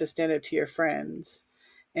more to stand up to your friends.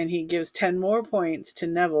 And he gives 10 more points to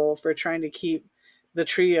Neville for trying to keep the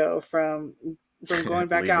trio from going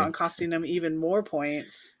back out Leaving. and costing them even more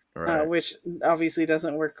points, Right. which obviously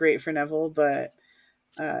doesn't work great for Neville, but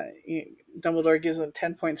Dumbledore gives them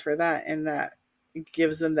 10 points for that, and that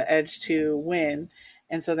gives them the edge to win.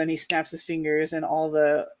 And so then he snaps his fingers, and all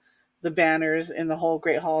the banners in the whole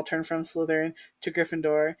Great Hall turn from Slytherin to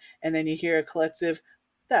Gryffindor, and then you hear a collective,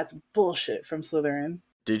 "That's bullshit" from Slytherin.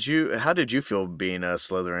 How did you feel being a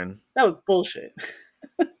Slytherin? That was bullshit.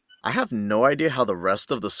 I have no idea how the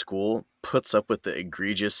rest of the school puts up with the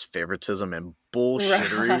egregious favoritism and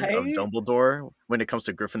bullshittery of Right? Dumbledore when it comes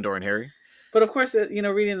to Gryffindor and Harry. But of course,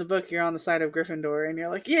 reading the book, you're on the side of Gryffindor, and you're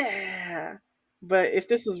like, yeah. But if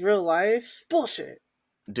this was real life, bullshit.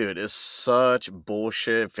 Dude, it's such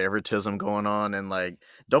bullshit favoritism going on, and like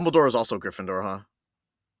Dumbledore is also Gryffindor, huh?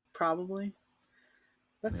 Probably.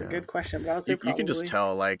 That's a Yeah. good question, but I would say You can just probably.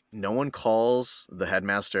 tell, like, no one calls the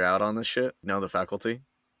headmaster out on this shit. No, the faculty.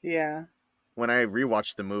 Yeah. When I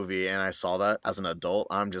rewatched the movie and I saw that as an adult,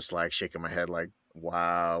 I'm just like shaking my head, like,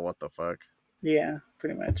 wow, what the fuck? Yeah,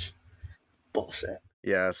 pretty much. Bullshit.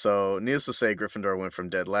 Yeah, so needless to say, Gryffindor went from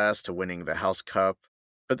dead last to winning the House Cup.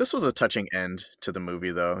 But this was a touching end to the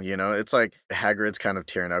movie, though. You know, it's like Hagrid's kind of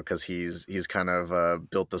tearing up because he's kind of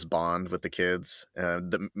built this bond with the kids,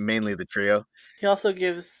 mainly the trio. He also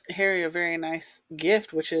gives Harry a very nice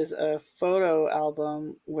gift, which is a photo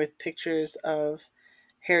album with pictures of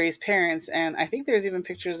Harry's parents. And I think there's even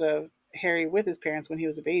pictures of Harry with his parents when he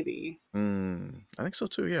was a baby. I think so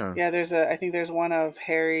too. Yeah. Yeah, I think there's one of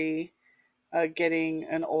Harry getting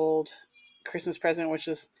an old Christmas present, which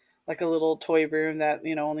is like a little toy broom that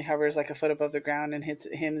only hovers like a foot above the ground, and hits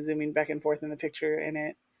him zooming back and forth in the picture in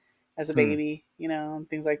it as a Hmm. baby, and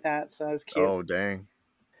things like that. So it's cute. Oh dang.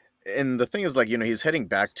 And the thing is, like, he's heading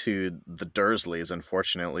back to the Dursleys,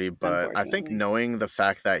 unfortunately. But I think Unfortunately, knowing the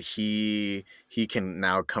fact that he can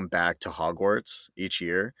now come back to Hogwarts each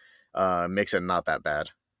year makes it not that bad.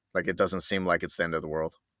 Like, it doesn't seem like it's the end of the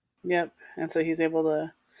world. yep. And so he's able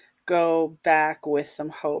to go back with some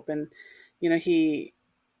hope, and he,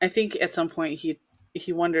 I think at some point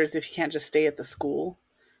he wonders if he can't just stay at the school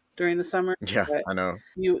during the summer, Yeah, but I know.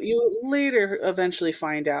 you later eventually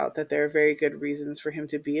find out that there are very good reasons for him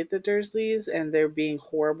to be at the Dursleys, and their being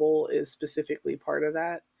horrible is specifically part of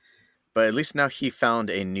that. But at least now he found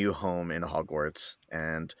a new home in Hogwarts,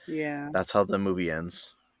 and Yeah, that's how the movie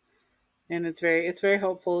ends. and it's very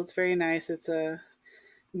hopeful. It's very nice. It's a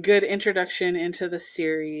good introduction into the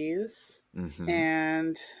series, Hmm.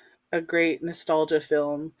 and a great nostalgia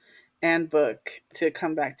film and book to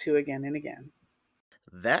come back to again and again.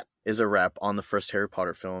 That is a wrap on the first Harry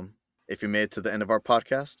Potter film. If you made it to the end of our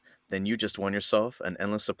podcast, then you just won yourself an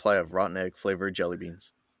endless supply of rotten egg flavored jelly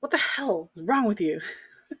beans. What the hell is wrong with you?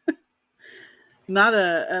 Not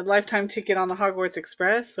a lifetime ticket on the Hogwarts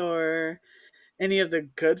Express or any of the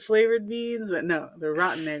good flavored beans, but no, the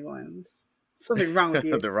rotten egg ones. Something wrong with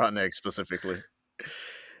you. The rotten egg specifically.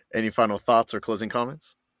 Any final thoughts or closing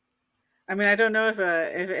comments? I mean, I don't know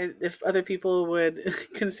if other people would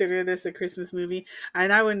consider this a Christmas movie,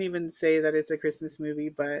 and I wouldn't even say that it's a Christmas movie,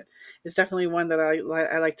 but it's definitely one that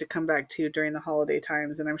I like to come back to during the holiday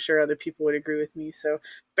times, and I'm sure other people would agree with me. So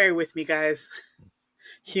bear with me, guys.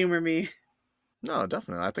 Humor me. No,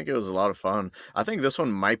 definitely. I think it was a lot of fun. I think this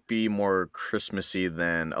one might be more Christmassy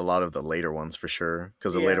than a lot of the later ones for sure.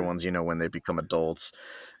 Because the later Yeah, ones, when they become adults,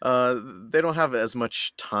 they don't have as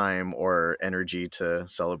much time or energy to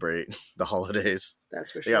celebrate the holidays.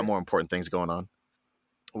 that's for They got sure. more important things going on.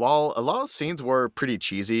 While a lot of scenes were pretty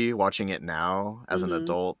cheesy watching it now as an Hmm.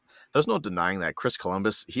 adult, there's no denying that Chris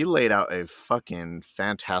Columbus, he laid out a fucking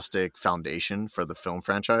fantastic foundation for the film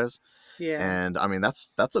franchise. Yeah, And I mean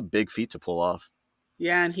that's a big feat to pull off.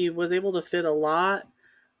 yeah, and he was able to fit a lot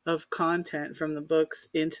of content from the books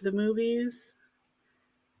into the movies,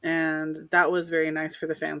 and that was very nice for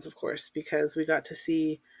the fans, of course, because we got to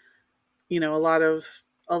see a lot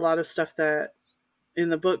of stuff that in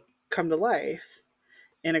the book come to life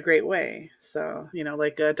in a great way. So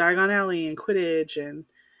like Diagon Alley and Quidditch and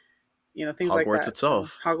things like Hogwarts that. So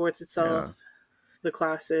itself. Hogwarts Yeah, itself, the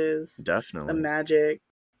classes, the definitely. magic.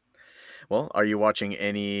 Well, are you watching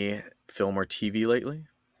any film or TV lately?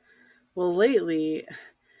 Well, lately,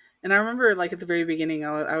 and I remember like at the very beginning,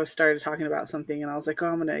 I was started talking about something, and I was like, oh,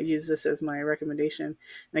 I'm gonna use this as my recommendation, and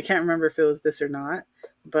I can't remember if it was this or not,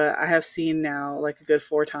 but I have seen now like a good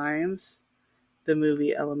 4 times the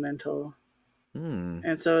movie Elemental. Hmm.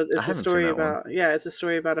 And so I it's a haven't seen story that one. about, yeah, it's a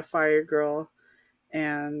story about a fire girl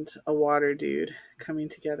and a water dude coming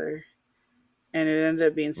together, and it ended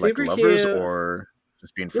up being Like super lovers cute. or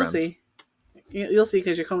just being You'll friends? see. You'll see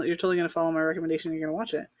because you're totally going to follow my recommendation. And you're going to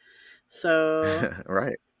watch it. So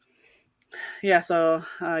Right. Yeah, so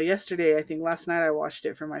yesterday, I think last night I watched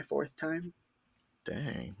it for my fourth time.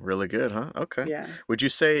 Dang, really good, huh? Okay. Yeah. Would you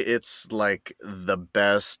say it's like the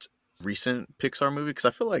best recent Pixar movie? Because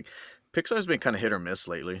I feel like Pixar's been kind of hit or miss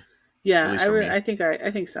lately, at Yeah, least for me. I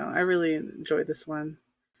think so. I really enjoyed this one.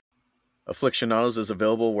 Afflictionados is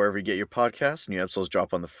available wherever you get your podcasts. New episodes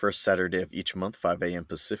drop on the first Saturday of each month, 5 a.m.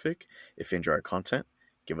 Pacific. If you enjoy our content,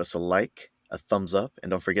 give us a like, a thumbs up,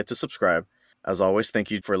 and don't forget to subscribe. As always,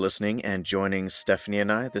 thank you for listening and joining Stephanie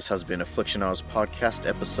and I. This has been Afflictionados Podcast,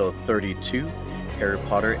 episode 32, Harry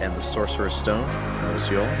Potter and the Sorcerer's Stone. And we'll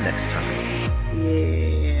see you all next time. Yeah.